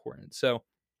just as important. So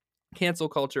cancel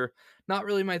culture, not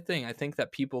really my thing. I think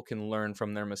that people can learn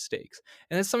from their mistakes,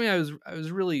 and it's something I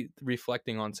was really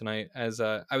reflecting on tonight as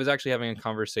I was actually having a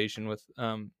conversation with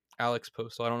Alex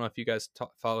Postal. I don't know if you guys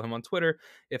follow him on Twitter.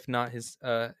 If not, his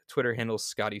Twitter handle is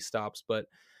Scotty Stops, but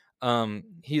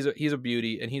he's a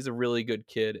beauty and he's a really good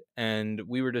kid. And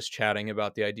we were just chatting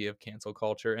about the idea of cancel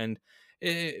culture, and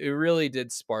it really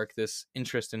did spark this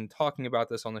interest in talking about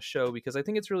this on the show because I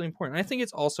think it's really important. I think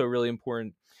it's also really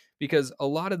important because a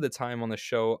lot of the time on the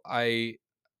show, I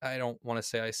don't want to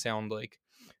say I sound like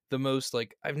the most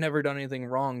like I've never done anything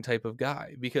wrong type of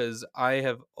guy because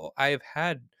I've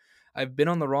been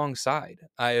on the wrong side.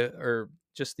 Or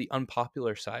just the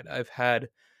unpopular side. I've had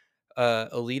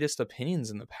elitist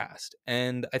opinions in the past,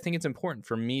 and I think it's important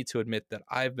for me to admit that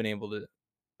I've been able to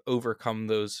overcome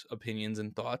those opinions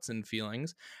and thoughts and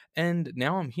feelings. And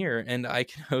now I'm here and I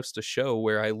can host a show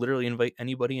where I literally invite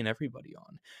anybody and everybody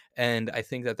on. And I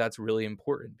think that that's really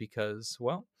important because,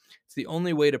 well, it's the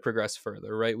only way to progress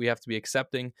further, right? We have to be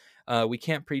accepting. We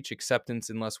can't preach acceptance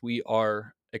unless we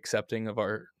are accepting of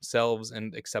ourselves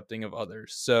and accepting of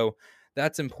others. So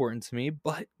that's important to me.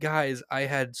 But guys, I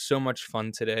had so much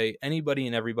fun today. Anybody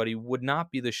and everybody would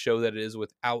not be the show that it is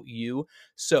without you.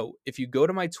 So if you go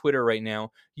to my Twitter right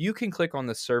now, you can click on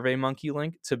the Survey Monkey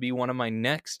link to be one of my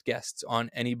next guests on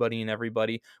Anybody and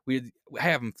Everybody. I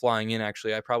have them flying in,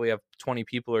 actually. I probably have 20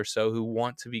 people or so who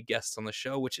want to be guests on the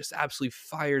show, which just absolutely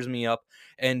fires me up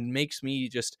and makes me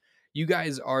just You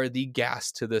guys are the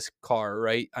gas to this car,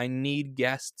 right? I need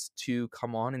guests to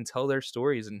come on and tell their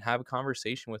stories and have a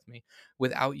conversation with me.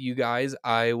 Without you guys,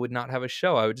 I would not have a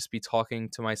show. I would just be talking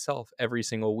to myself every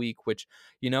single week, which,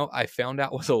 I found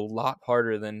out was a lot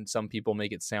harder than some people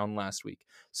make it sound last week.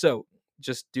 So,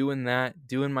 just doing that,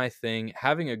 doing my thing,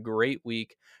 having a great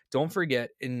week. Don't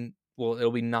forget,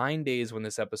 it'll be 9 days when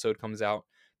this episode comes out.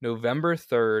 November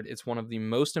 3rd, it's one of the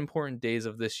most important days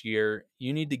of this year.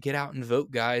 You need to get out and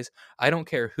vote, guys. I don't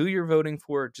care who you're voting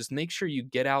for, just make sure you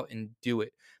get out and do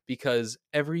it because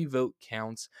every vote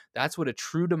counts. That's what a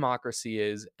true democracy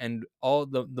is, and all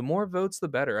the more votes the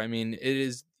better. I mean, it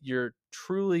is you're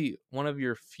truly one of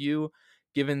your few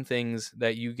given things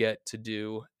that you get to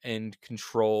do and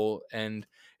control, and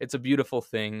it's a beautiful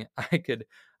thing. I could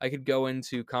go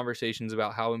into conversations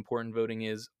about how important voting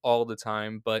is all the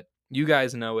time, but you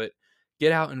guys know it.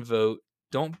 Get out and vote.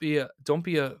 Don't be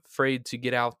afraid to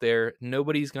get out there.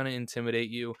 Nobody's going to intimidate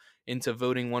you into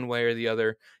voting one way or the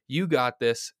other. You got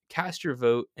this. Cast your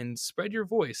vote and spread your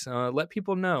voice. Let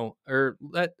people know, or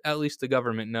let at least the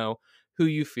government know, who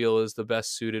you feel is the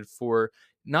best suited for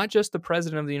not just the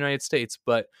president of the United States,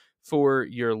 but for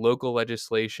your local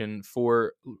legislation,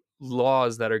 for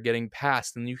laws that are getting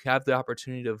passed and you have the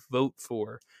opportunity to vote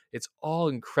for. It's all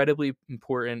incredibly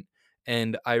important.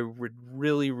 And I would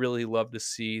really, really love to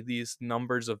see these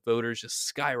numbers of voters just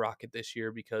skyrocket this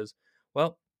year because,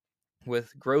 well,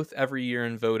 with growth every year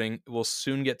in voting, we'll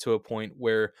soon get to a point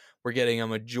where we're getting a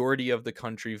majority of the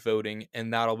country voting,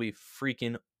 and that'll be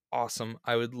freaking awesome.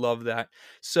 I would love that.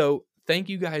 So, thank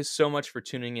you guys so much for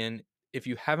tuning in. If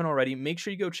you haven't already, make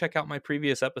sure you go check out my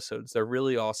previous episodes. They're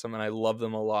really awesome, and I love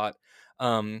them a lot.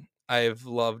 I've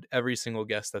loved every single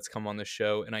guest that's come on the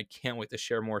show, and I can't wait to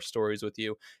share more stories with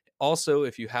you. Also,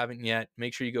 if you haven't yet,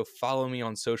 make sure you go follow me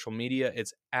on social media.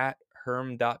 It's at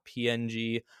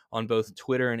herm.png on both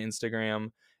Twitter and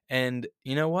Instagram. And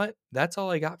you know what? That's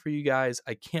all I got for you guys.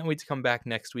 I can't wait to come back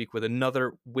next week with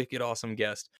another wicked awesome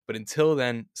guest. But until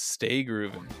then, stay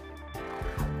grooving.